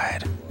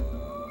inside.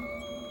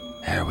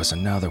 There was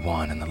another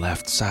one in the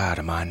left side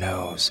of my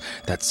nose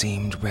that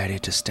seemed ready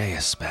to stay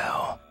a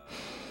spell.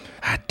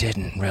 I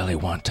didn't really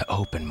want to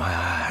open my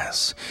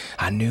eyes.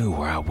 I knew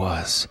where I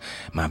was.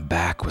 My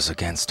back was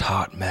against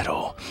hot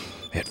metal.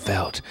 It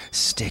felt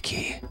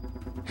sticky.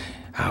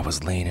 I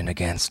was leaning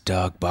against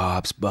Doug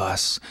Bob's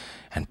bus,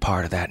 and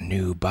part of that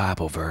new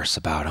Bible verse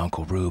about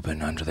Uncle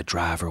Reuben under the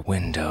driver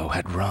window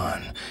had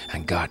run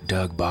and got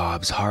Doug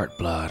Bob's heart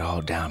blood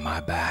all down my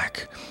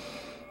back.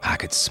 I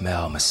could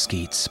smell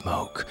mesquite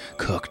smoke,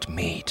 cooked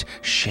meat,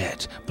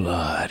 shit,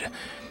 blood,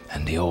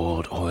 and the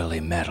old oily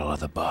metal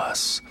of the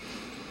bus.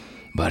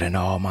 But in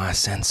all my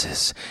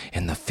senses,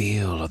 in the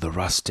feel of the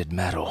rusted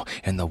metal,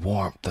 in the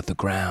warmth of the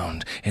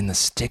ground, in the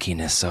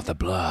stickiness of the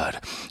blood,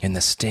 in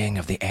the sting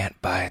of the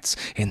ant bites,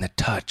 in the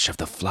touch of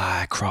the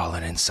fly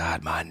crawling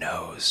inside my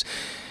nose,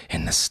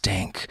 in the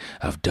stink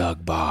of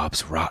Doug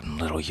Bob's rotten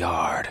little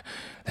yard,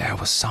 there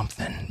was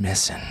something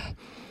missing.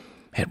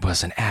 It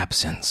was an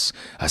absence,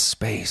 a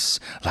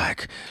space,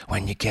 like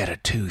when you get a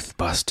tooth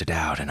busted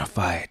out in a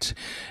fight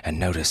and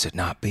notice it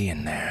not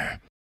being there.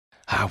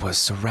 I was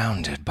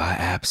surrounded by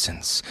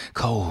absence,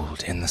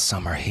 cold in the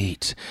summer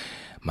heat.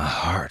 My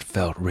heart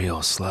felt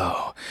real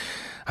slow.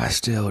 I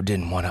still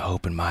didn't want to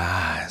open my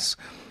eyes.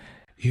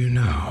 "You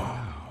know,"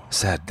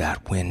 said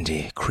that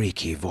windy,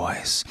 creaky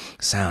voice,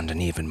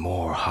 sounding even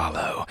more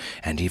hollow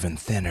and even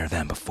thinner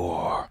than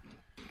before.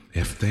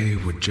 "if they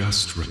would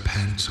just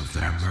repent of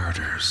their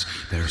murders,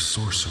 their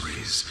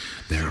sorceries,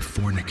 their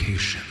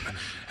fornication,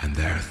 and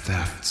their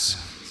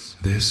thefts,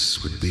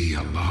 this would be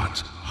a lot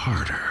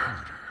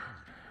harder."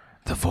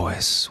 The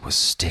voice was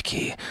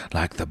sticky,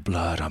 like the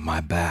blood on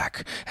my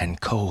back,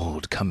 and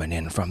cold coming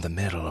in from the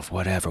middle of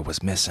whatever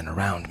was missing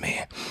around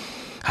me.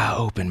 I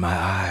opened my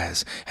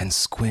eyes and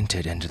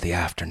squinted into the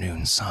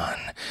afternoon sun.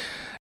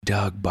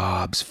 Doug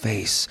Bob's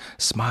face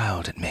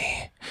smiled at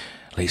me.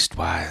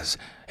 Leastwise,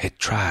 it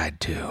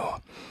tried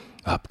to.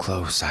 Up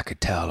close, I could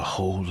tell a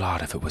whole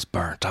lot if it was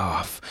burnt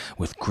off,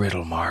 with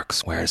griddle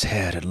marks where his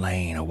head had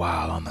lain a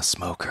while on the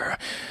smoker.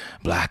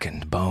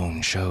 Blackened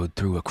bone showed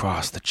through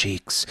across the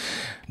cheeks.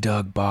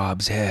 Doug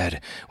Bob's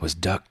head was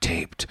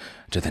duct-taped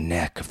to the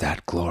neck of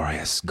that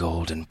glorious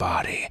golden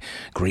body,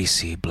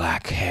 greasy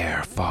black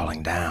hair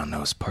falling down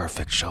those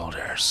perfect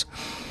shoulders.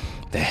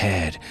 The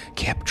head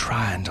kept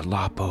trying to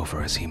lop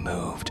over as he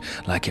moved,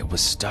 like it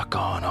was stuck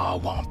on all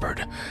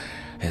wampered.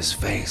 His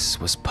face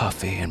was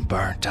puffy and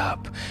burnt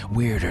up,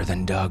 weirder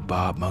than Doug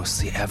Bob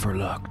mostly ever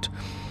looked.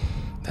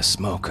 The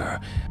smoker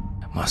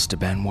must have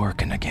been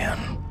working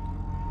again.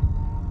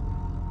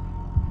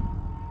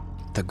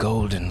 The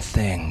golden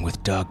thing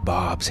with Doug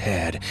Bob's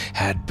head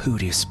had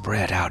Pooty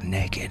spread out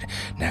naked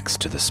next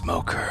to the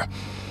smoker.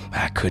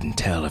 I couldn't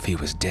tell if he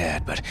was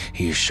dead, but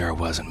he sure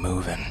wasn't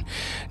moving.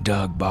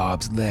 Doug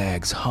Bob's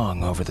legs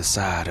hung over the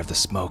side of the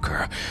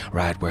smoker,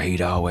 right where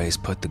he'd always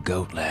put the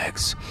goat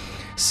legs.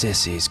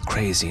 Sissy's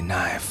crazy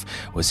knife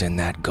was in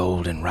that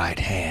golden right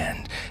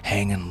hand,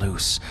 hanging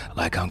loose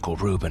like Uncle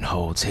Reuben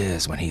holds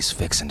his when he's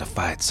fixing to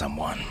fight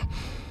someone.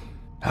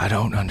 "I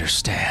don't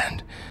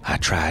understand." I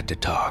tried to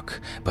talk,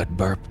 but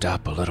burped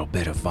up a little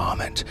bit of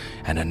vomit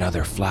and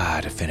another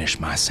fly to finish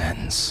my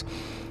sentence.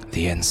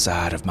 The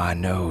inside of my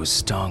nose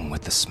stung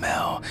with the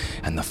smell,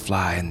 and the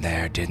fly in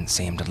there didn't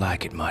seem to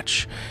like it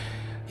much.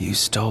 "You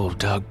stole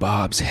Doug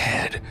Bob's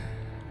head."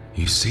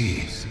 "You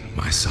see,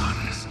 my son,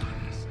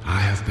 I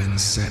have been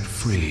set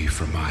free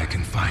from my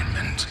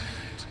confinement.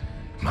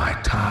 My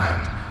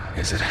time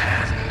is at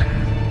hand."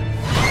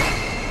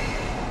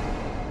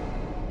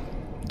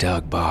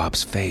 Doug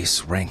Bob's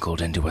face wrinkled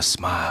into a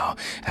smile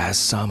as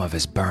some of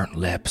his burnt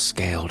lips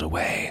scaled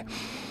away.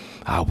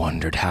 I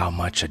wondered how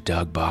much of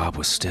Doug Bob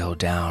was still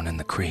down in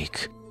the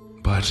creek.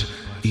 "But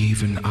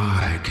even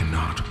I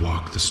cannot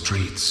walk the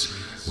streets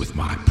with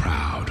my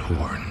proud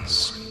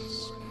horns."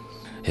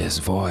 His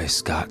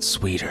voice got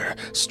sweeter,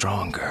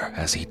 stronger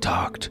as he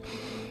talked.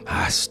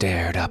 I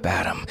stared up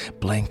at him,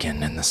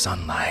 blinking in the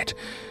sunlight.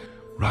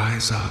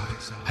 "Rise up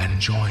and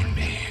join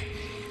me.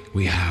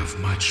 We have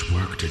much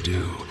work to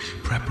do,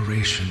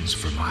 preparations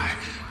for my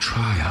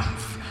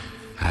triumph.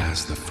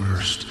 As the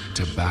first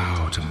to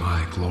bow to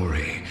my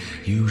glory,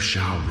 you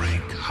shall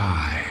rank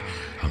high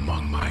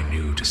among my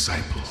new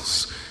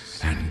disciples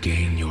and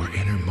gain your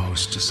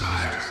innermost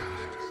desire."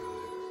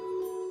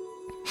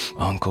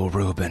 Uncle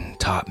Reuben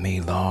taught me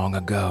long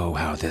ago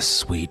how this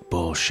sweet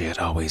bullshit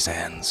always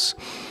ends.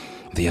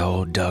 The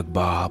old Doug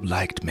Bob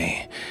liked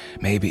me,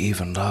 maybe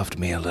even loved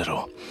me a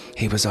little.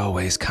 He was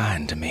always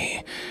kind to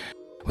me,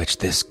 which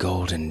this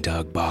golden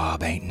Doug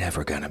Bob ain't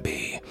never gonna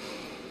be.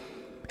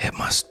 It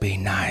must be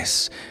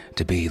nice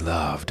to be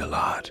loved a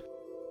lot.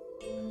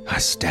 I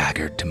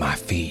staggered to my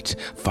feet,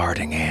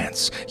 farting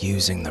ants,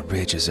 using the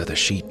ridges of the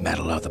sheet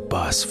metal of the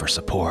bus for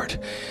support.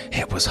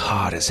 It was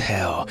hot as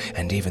hell,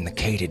 and even the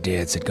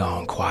katydids had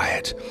gone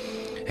quiet.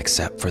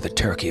 Except for the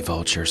turkey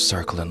vultures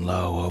circling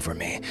low over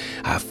me,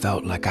 I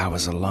felt like I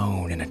was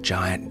alone in a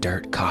giant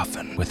dirt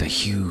coffin with a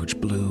huge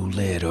blue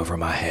lid over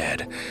my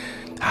head.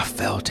 I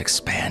felt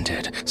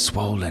expanded,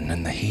 swollen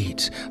in the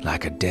heat,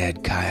 like a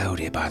dead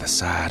coyote by the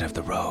side of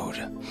the road.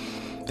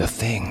 The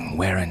thing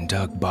wearing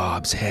Doug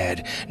Bob's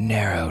head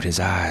narrowed his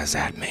eyes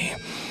at me.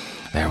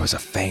 There was a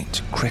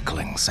faint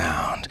crickling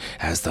sound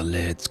as the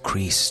lids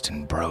creased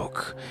and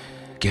broke.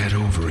 "Get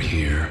over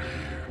here,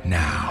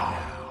 now."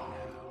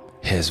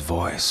 His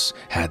voice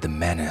had the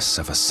menace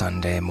of a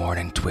Sunday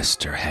morning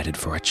twister headed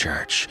for a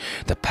church,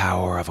 the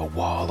power of a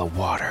wall of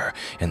water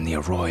in the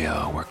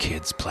arroyo where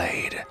kids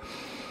played.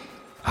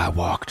 I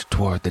walked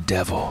toward the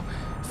devil,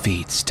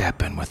 feet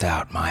stepping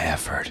without my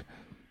effort.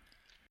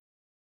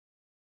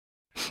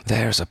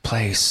 There's a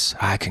place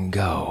I can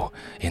go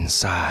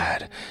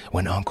inside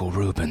when Uncle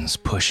Reuben's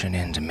pushing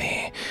into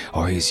me,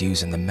 or he's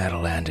using the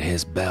metal end of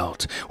his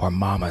belt, or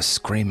Mama's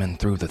screaming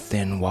through the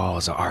thin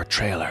walls of our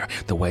trailer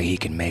the way he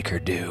can make her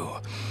do.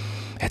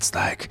 It's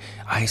like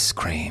ice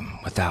cream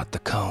without the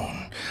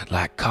cone,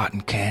 like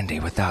cotton candy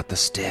without the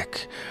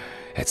stick.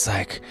 It's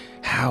like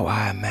how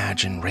I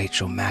imagine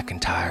Rachel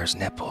McIntyre's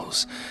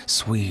nipples,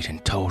 sweet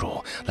and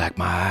total, like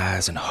my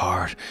eyes and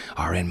heart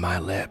are in my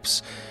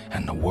lips,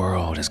 and the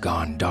world has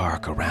gone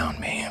dark around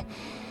me.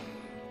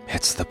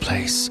 It's the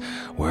place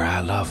where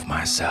I love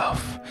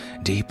myself,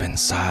 deep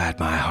inside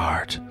my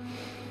heart.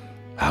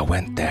 I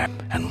went there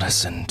and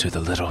listened to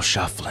the little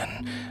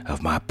shuffling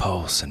of my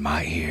pulse in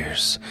my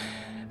ears.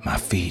 My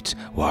feet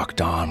walked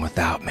on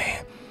without me,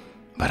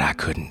 but I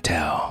couldn't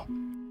tell.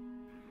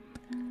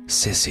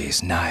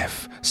 Sissy's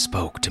knife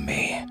spoke to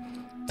me.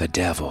 The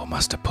devil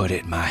must have put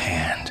it in my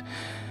hand.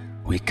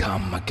 We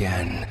come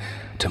again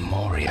to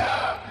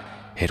Moria,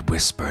 it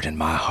whispered in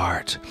my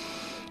heart.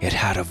 It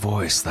had a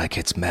voice like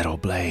its metal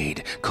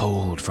blade,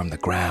 cold from the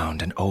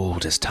ground and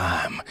old as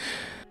time.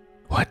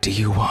 What do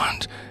you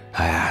want?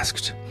 I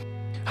asked.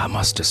 I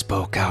must have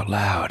spoke out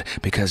loud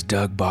because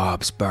Doug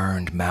Bob's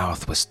burned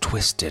mouth was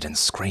twisted in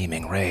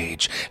screaming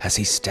rage as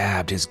he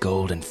stabbed his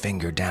golden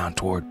finger down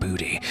toward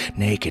Booty,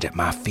 naked at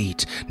my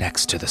feet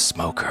next to the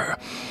smoker.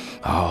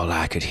 All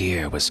I could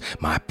hear was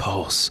my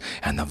pulse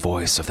and the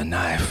voice of the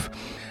knife.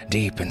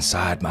 Deep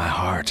inside my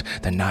heart,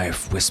 the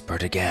knife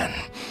whispered again,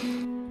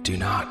 "Do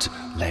not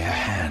lay a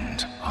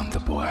hand on the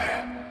boy."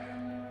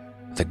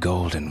 The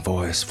golden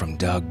voice from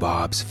Doug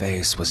Bob's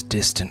face was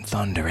distant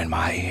thunder in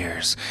my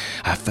ears.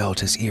 I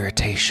felt his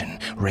irritation,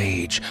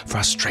 rage,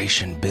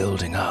 frustration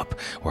building up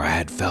where I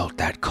had felt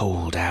that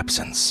cold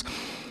absence.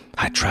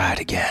 I tried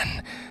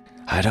again.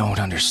 I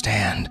don't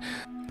understand.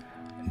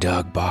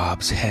 Doug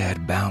Bob's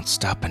head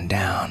bounced up and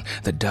down,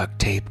 the duct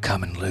tape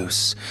coming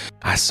loose.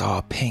 I saw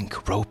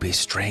pink, ropey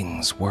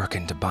strings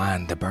working to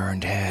bind the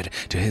burned head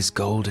to his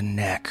golden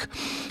neck.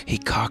 He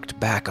cocked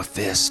back a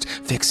fist,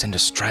 fixing to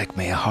strike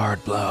me a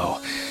hard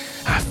blow.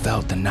 I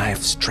felt the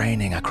knife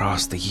straining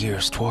across the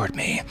years toward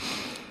me.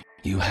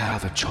 You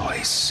have a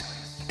choice.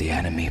 The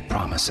enemy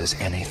promises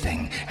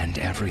anything and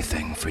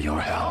everything for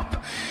your help.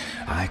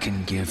 I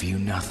can give you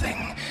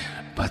nothing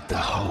but the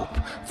hope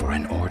for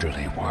an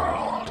orderly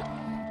world.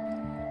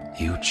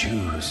 You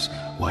choose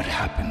what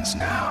happens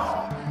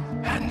now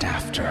and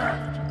after.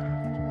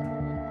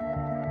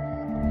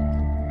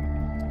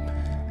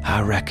 I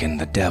reckon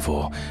the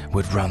devil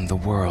would run the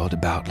world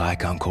about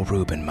like Uncle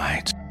Reuben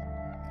might.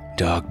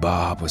 Doug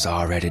Bob was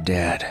already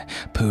dead,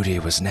 Pooty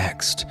was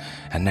next,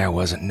 and there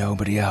wasn't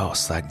nobody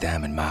else like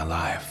them in my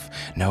life,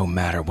 no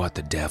matter what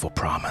the devil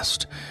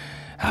promised.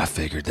 I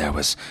figured there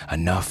was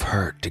enough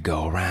hurt to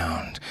go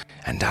around,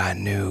 and I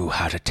knew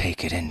how to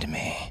take it into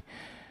me.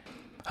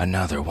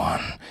 Another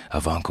one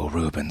of Uncle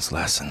Reuben's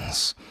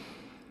lessons.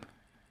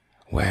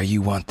 "Where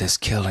you want this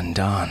killing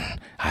done?"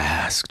 I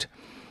asked.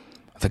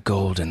 The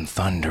golden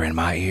thunder in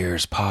my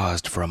ears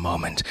paused for a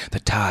moment. The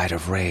tide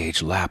of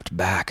rage lapped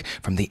back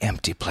from the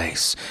empty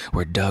place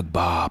where Doug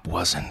Bob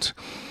wasn't.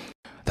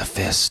 The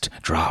fist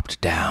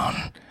dropped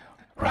down.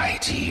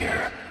 "Right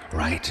here,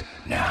 right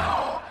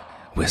now,"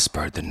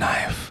 whispered the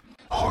knife,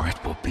 "or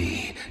it will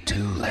be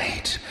too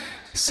late.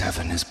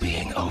 7 is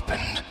being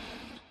opened."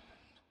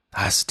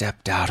 I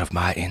stepped out of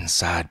my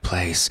inside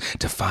place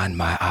to find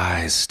my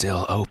eyes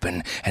still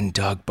open and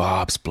Doug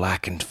Bob's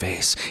blackened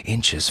face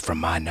inches from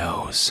my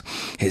nose.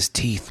 His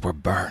teeth were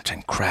burnt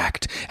and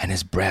cracked, and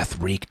his breath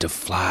reeked of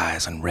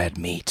flies and red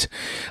meat.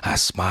 I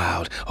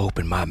smiled,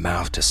 opened my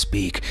mouth to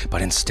speak,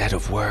 but instead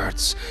of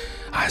words,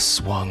 I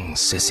swung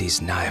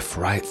Sissy's knife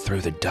right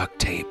through the duct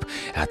tape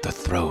at the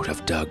throat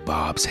of Doug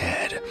Bob's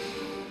head.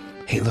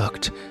 He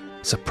looked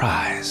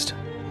surprised.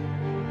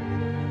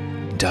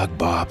 Doug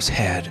Bob's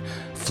head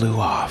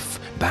flew off,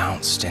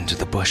 bounced into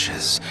the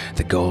bushes.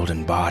 The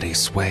golden body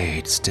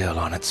swayed still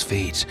on its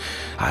feet.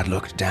 I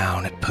looked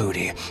down at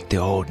Pooty, the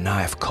old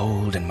knife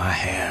cold in my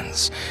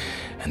hands,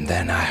 and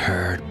then I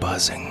heard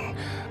buzzing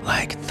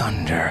like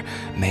thunder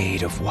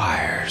made of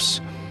wires.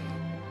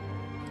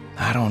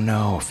 I don't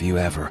know if you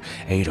ever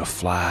ate a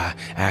fly,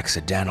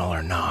 accidental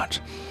or not.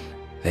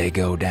 They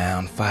go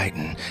down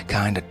fighting,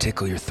 kinda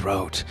tickle your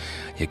throat.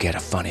 You get a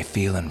funny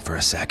feeling for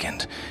a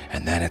second,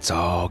 and then it's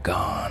all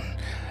gone.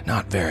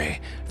 Not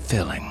very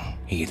filling,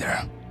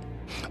 either.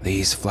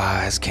 These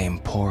flies came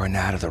pouring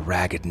out of the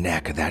ragged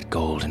neck of that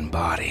golden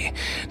body.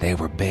 They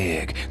were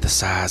big, the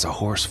size of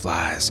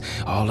horseflies.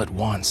 All at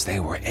once, they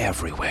were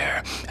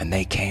everywhere, and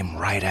they came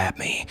right at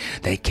me.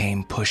 They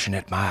came pushing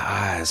at my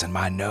eyes and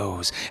my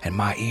nose and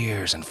my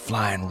ears and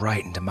flying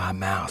right into my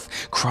mouth,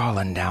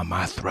 crawling down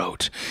my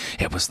throat.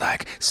 It was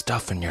like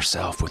stuffing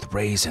yourself with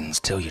raisins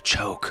till you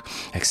choke,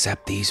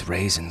 except these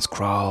raisins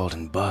crawled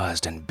and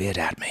buzzed and bit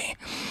at me.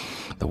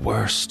 The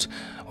worst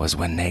was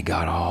when they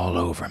got all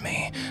over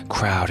me,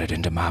 crowded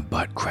into my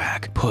butt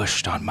crack,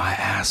 pushed on my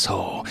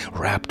asshole,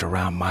 wrapped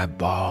around my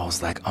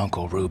balls like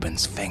Uncle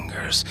Reuben's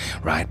fingers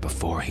right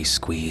before he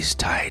squeezed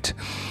tight.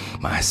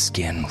 My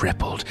skin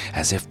rippled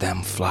as if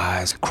them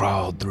flies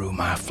crawled through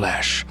my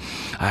flesh.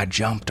 I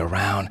jumped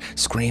around,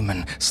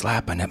 screaming,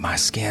 slapping at my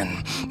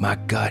skin. My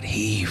gut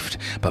heaved,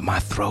 but my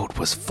throat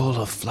was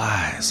full of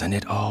flies, and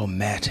it all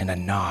met in a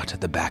knot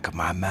at the back of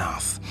my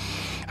mouth.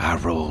 I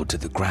rolled to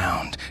the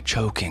ground,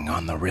 choking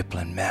on the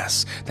rippling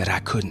mess that I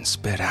couldn't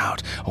spit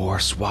out or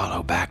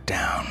swallow back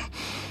down.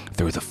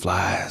 Through the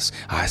flies,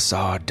 I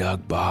saw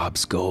Doug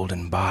Bob's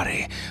golden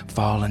body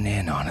falling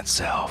in on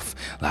itself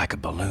like a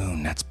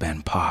balloon that's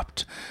been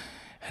popped.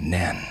 And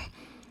then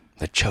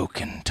the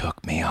choking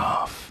took me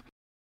off.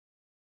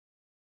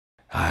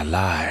 I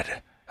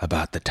lied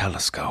about the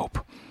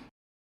telescope.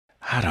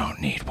 I don't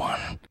need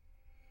one.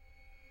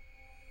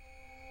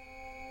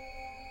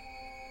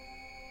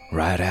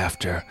 Right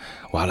after,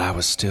 while I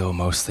was still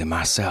mostly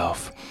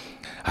myself,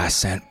 I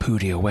sent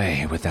Pootie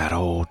away with that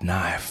old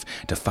knife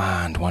to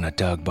find one of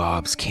Doug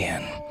Bob's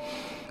kin.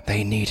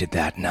 They needed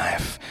that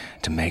knife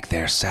to make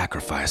their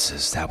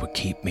sacrifices that would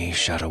keep me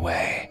shut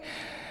away.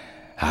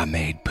 I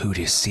made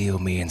Pootie seal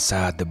me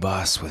inside the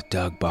bus with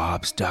Doug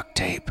Bob's duct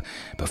tape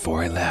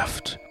before he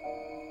left.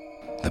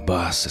 The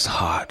bus is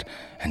hot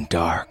and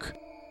dark,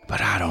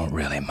 but I don't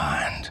really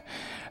mind.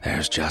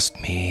 There's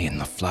just me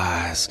and the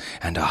flies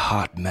and a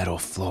hot metal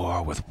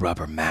floor with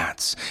rubber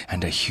mats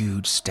and a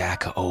huge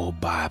stack of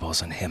old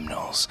Bibles and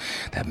hymnals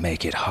that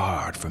make it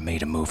hard for me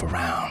to move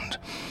around.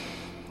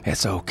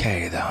 It's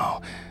okay,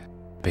 though,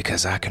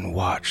 because I can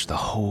watch the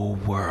whole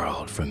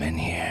world from in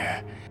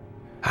here.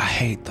 I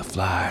hate the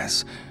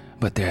flies,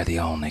 but they're the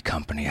only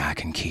company I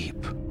can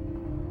keep.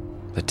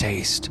 The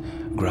taste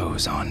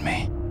grows on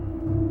me.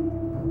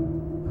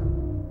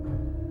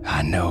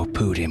 I know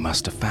Pootie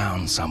must have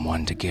found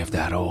someone to give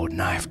that old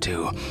knife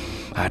to.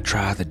 I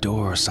try the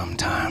door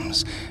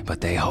sometimes,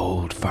 but they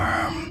hold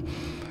firm.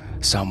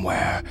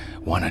 Somewhere,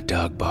 one of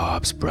Doug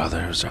Bob's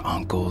brothers or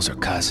uncles or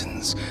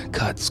cousins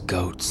cuts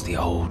goats the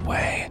old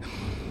way.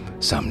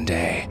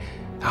 Someday,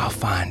 I'll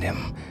find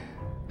him.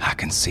 I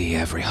can see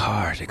every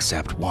heart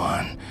except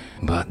one,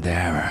 but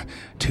there are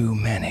too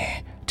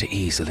many to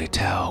easily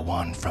tell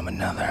one from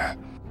another.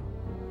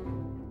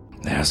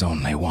 There's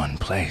only one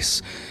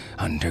place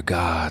under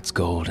God's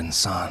golden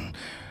sun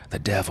the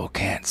devil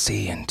can't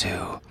see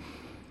into,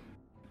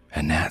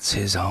 and that's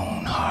his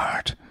own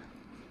heart.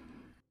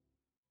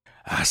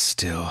 I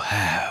still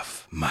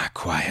have my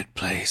quiet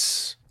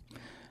place.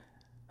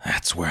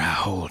 That's where I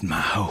hold my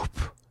hope,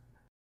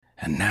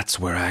 and that's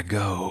where I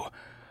go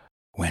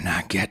when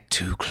I get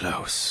too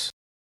close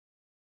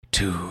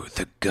to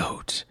the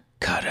goat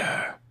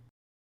cutter.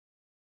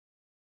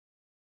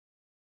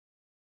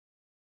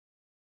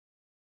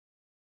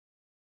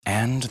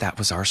 And that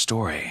was our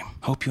story.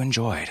 Hope you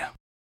enjoyed.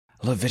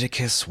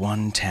 Leviticus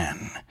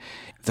 1:10.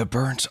 The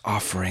burnt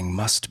offering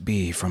must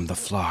be from the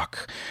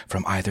flock,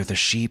 from either the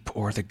sheep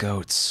or the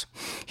goats.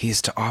 He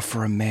is to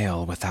offer a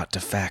male without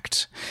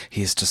defect.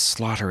 He is to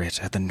slaughter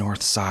it at the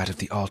north side of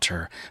the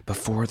altar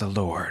before the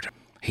Lord.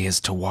 He is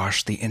to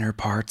wash the inner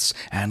parts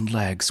and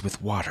legs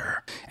with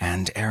water,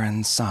 and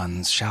Aaron's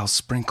sons shall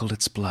sprinkle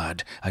its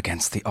blood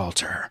against the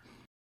altar.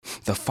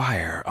 The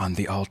fire on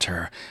the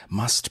altar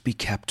must be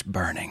kept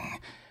burning.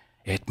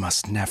 It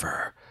must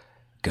never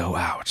go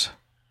out.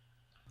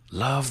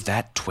 Love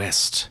that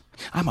twist.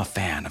 I'm a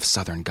fan of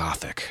Southern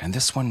Gothic, and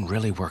this one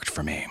really worked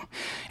for me.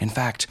 In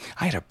fact,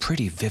 I had a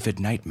pretty vivid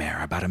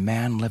nightmare about a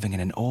man living in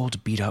an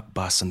old beat-up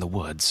bus in the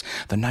woods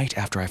the night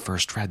after I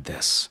first read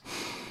this.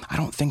 I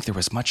don't think there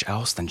was much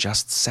else than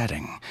just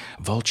setting.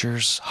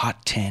 Vultures,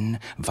 hot tin,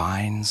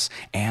 vines,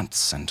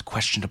 ants, and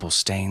questionable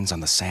stains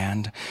on the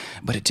sand.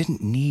 But it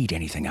didn't need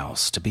anything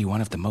else to be one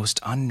of the most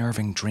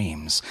unnerving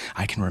dreams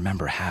I can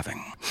remember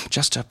having.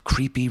 Just a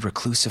creepy,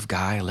 reclusive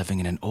guy living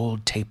in an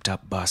old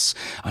taped-up bus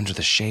under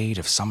the shade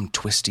of some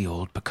twisty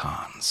old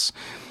pecans.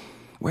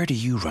 Where do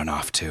you run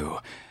off to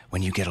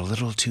when you get a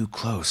little too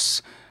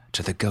close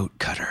to the goat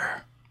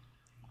cutter?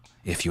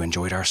 If you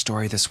enjoyed our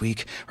story this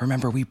week,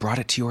 remember we brought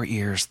it to your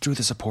ears through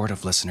the support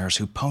of listeners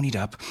who ponied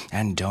up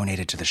and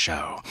donated to the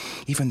show,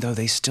 even though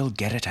they still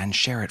get it and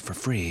share it for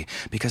free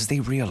because they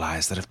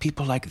realize that if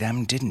people like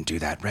them didn't do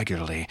that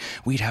regularly,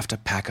 we'd have to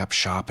pack up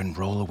shop and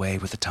roll away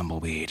with the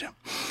tumbleweed.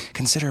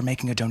 Consider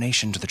making a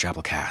donation to the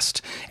Drabblecast.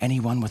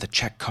 Anyone with a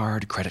check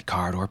card, credit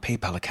card, or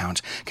PayPal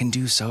account can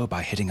do so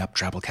by hitting up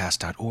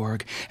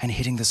drabblecast.org and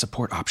hitting the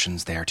support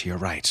options there to your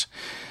right.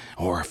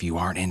 Or if you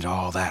aren't into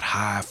all that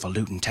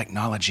highfalutin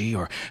technology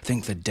or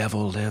think the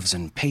devil lives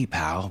in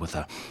PayPal with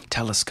a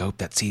telescope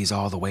that sees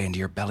all the way into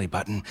your belly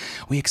button,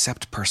 we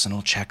accept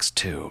personal checks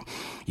too.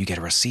 You get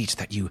a receipt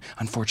that you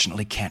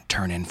unfortunately can't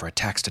turn in for a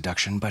tax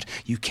deduction, but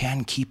you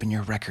can keep in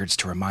your records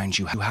to remind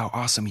you how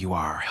awesome you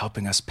are,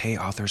 helping us pay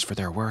authors for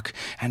their work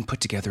and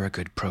put together a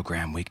good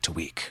program week to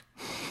week.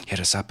 Hit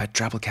us up at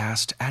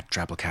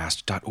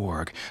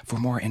Drabblecast@drabblecast.org for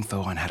more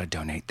info on how to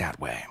donate that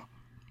way.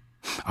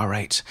 All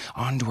right,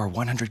 on to our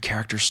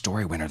 100-character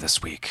story winner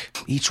this week.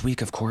 Each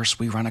week, of course,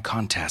 we run a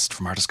contest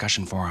from our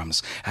discussion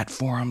forums at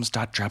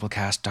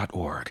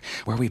forums.drabblecast.org,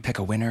 where we pick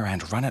a winner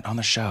and run it on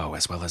the show,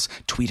 as well as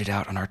tweet it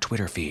out on our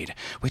Twitter feed,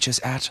 which is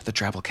at the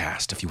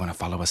Drabblecast if you want to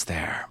follow us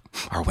there.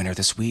 Our winner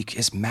this week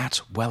is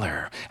Matt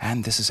Weller,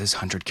 and this is his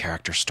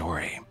 100-character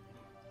story.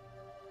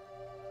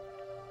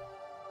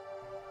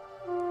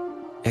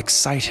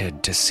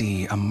 Excited to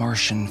see a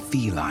Martian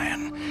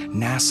feline,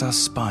 NASA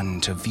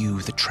spun to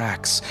view the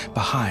tracks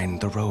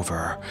behind the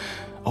rover,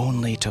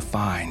 only to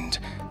find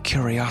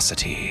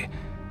curiosity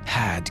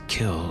had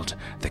killed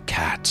the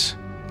cat.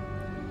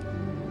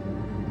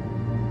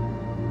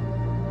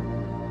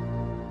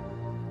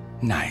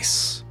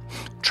 Nice.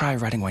 Try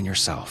writing one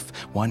yourself.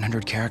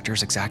 100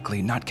 characters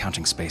exactly, not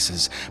counting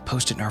spaces.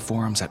 Post it in our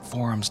forums at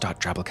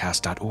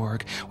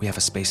forums.drabblecast.org. We have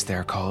a space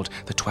there called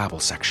the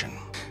Twabble section.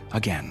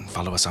 Again,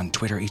 follow us on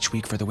Twitter each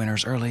week for the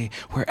winners early.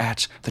 We're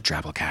at the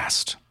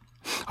Drabblecast.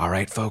 All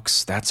right,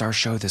 folks, that's our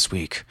show this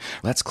week.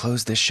 Let's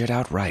close this shit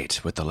out right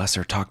with the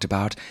lesser talked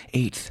about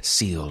 8th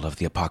Seal of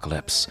the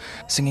Apocalypse,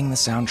 singing the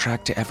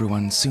soundtrack to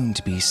everyone's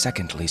soon-to-be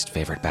second least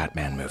favorite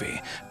Batman movie,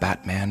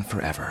 Batman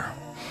Forever.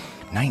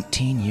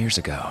 19 years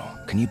ago.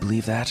 Can you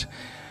believe that?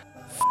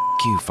 F***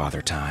 you,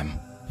 Father Time.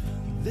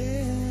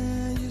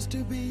 There used to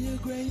be a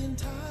gray and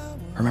tower.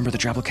 Remember, the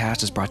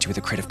Drabblecast is brought to you with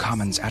a Creative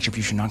Commons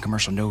Attribution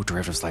Non-Commercial No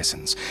Derivatives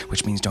license,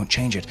 which means don't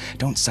change it,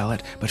 don't sell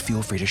it, but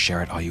feel free to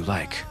share it all you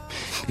like.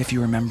 If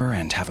you remember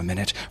and have a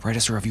minute, write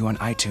us a review on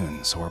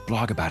iTunes or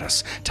blog about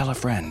us, tell a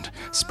friend,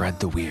 spread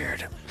the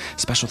weird.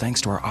 Special thanks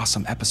to our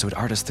awesome episode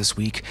artist this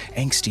week,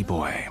 Angsty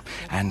Boy.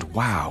 And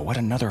wow, what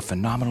another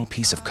phenomenal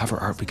piece of cover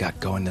art we got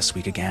going this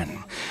week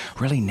again.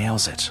 Really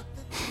nails it.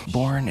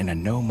 Born in a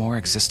no more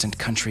existent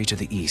country to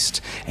the east,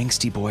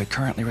 Angsty Boy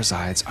currently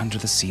resides under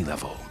the sea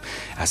level.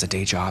 As a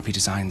day job, he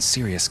designs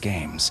serious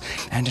games,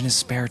 and in his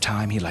spare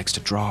time, he likes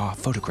to draw,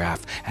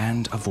 photograph,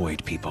 and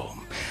avoid people.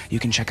 You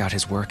can check out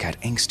his work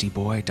at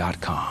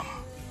angstyboy.com.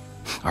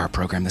 Our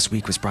program this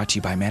week was brought to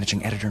you by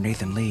managing editor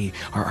Nathan Lee,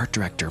 our art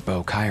director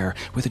Bo Kyer,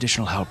 with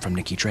additional help from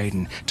Nikki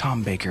Drayden,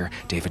 Tom Baker,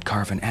 David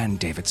Carvin, and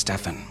David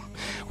Steffen.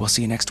 We'll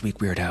see you next week,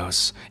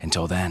 weirdos.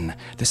 Until then,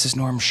 this is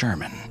Norm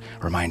Sherman,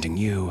 reminding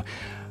you,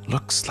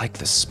 looks like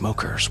the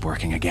smoker's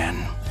working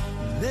again.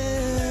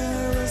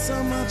 There is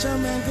so much a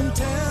man can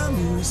tell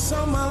you,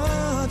 so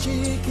much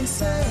he can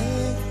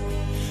say.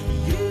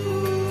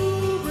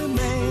 You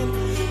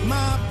remain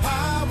my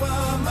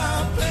power,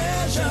 my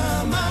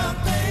pleasure, my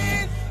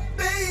pain,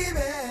 baby.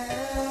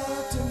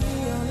 To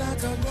me, you're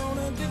like a grown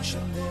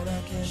addiction that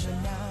I can't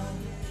deny.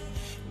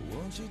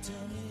 Won't you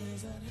tell me,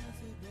 is that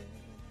healthy, baby?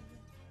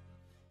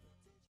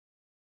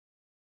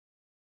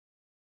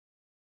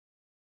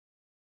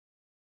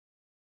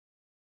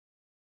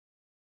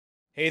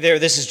 Hey there,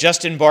 this is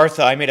Justin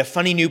Bartha. I made a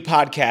funny new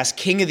podcast,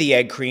 King of the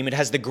Egg Cream. It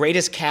has the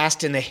greatest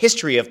cast in the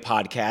history of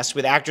podcasts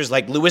with actors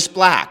like Louis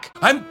Black.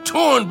 I'm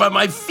torn by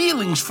my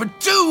feelings for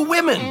two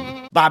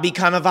women. Bobby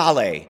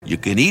Cannavale. You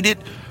can eat it,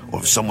 or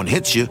if someone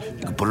hits you,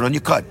 you can put it on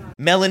your cut.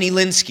 Melanie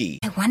Linsky.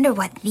 I wonder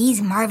what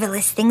these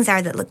marvelous things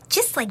are that look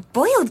just like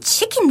boiled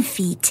chicken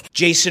feet.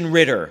 Jason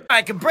Ritter.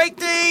 I can break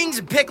things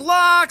and pick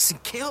locks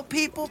and kill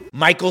people.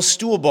 Michael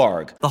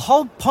Stuhlbarg. The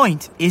whole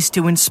point is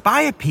to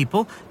inspire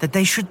people that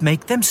they should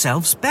make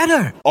themselves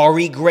better.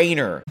 Ari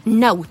Grainer.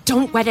 No,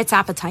 don't whet its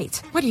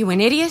appetite. What are you, an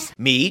idiot?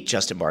 Me,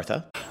 Justin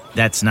Bartha.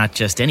 That's not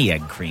just any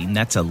egg cream,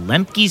 that's a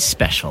Lemke's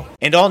special.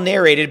 And all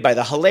narrated by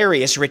the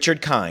hilarious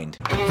Richard Kind.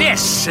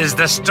 This is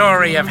the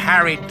story of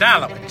Harry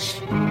Dalowitz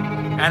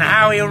and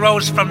how he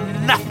rose from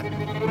nothing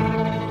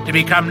to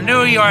become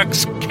New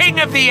York's King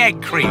of the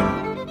Egg Cream.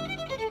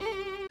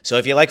 So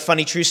if you like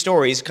funny true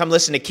stories, come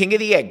listen to King of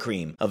the Egg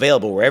Cream,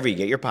 available wherever you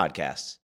get your podcasts.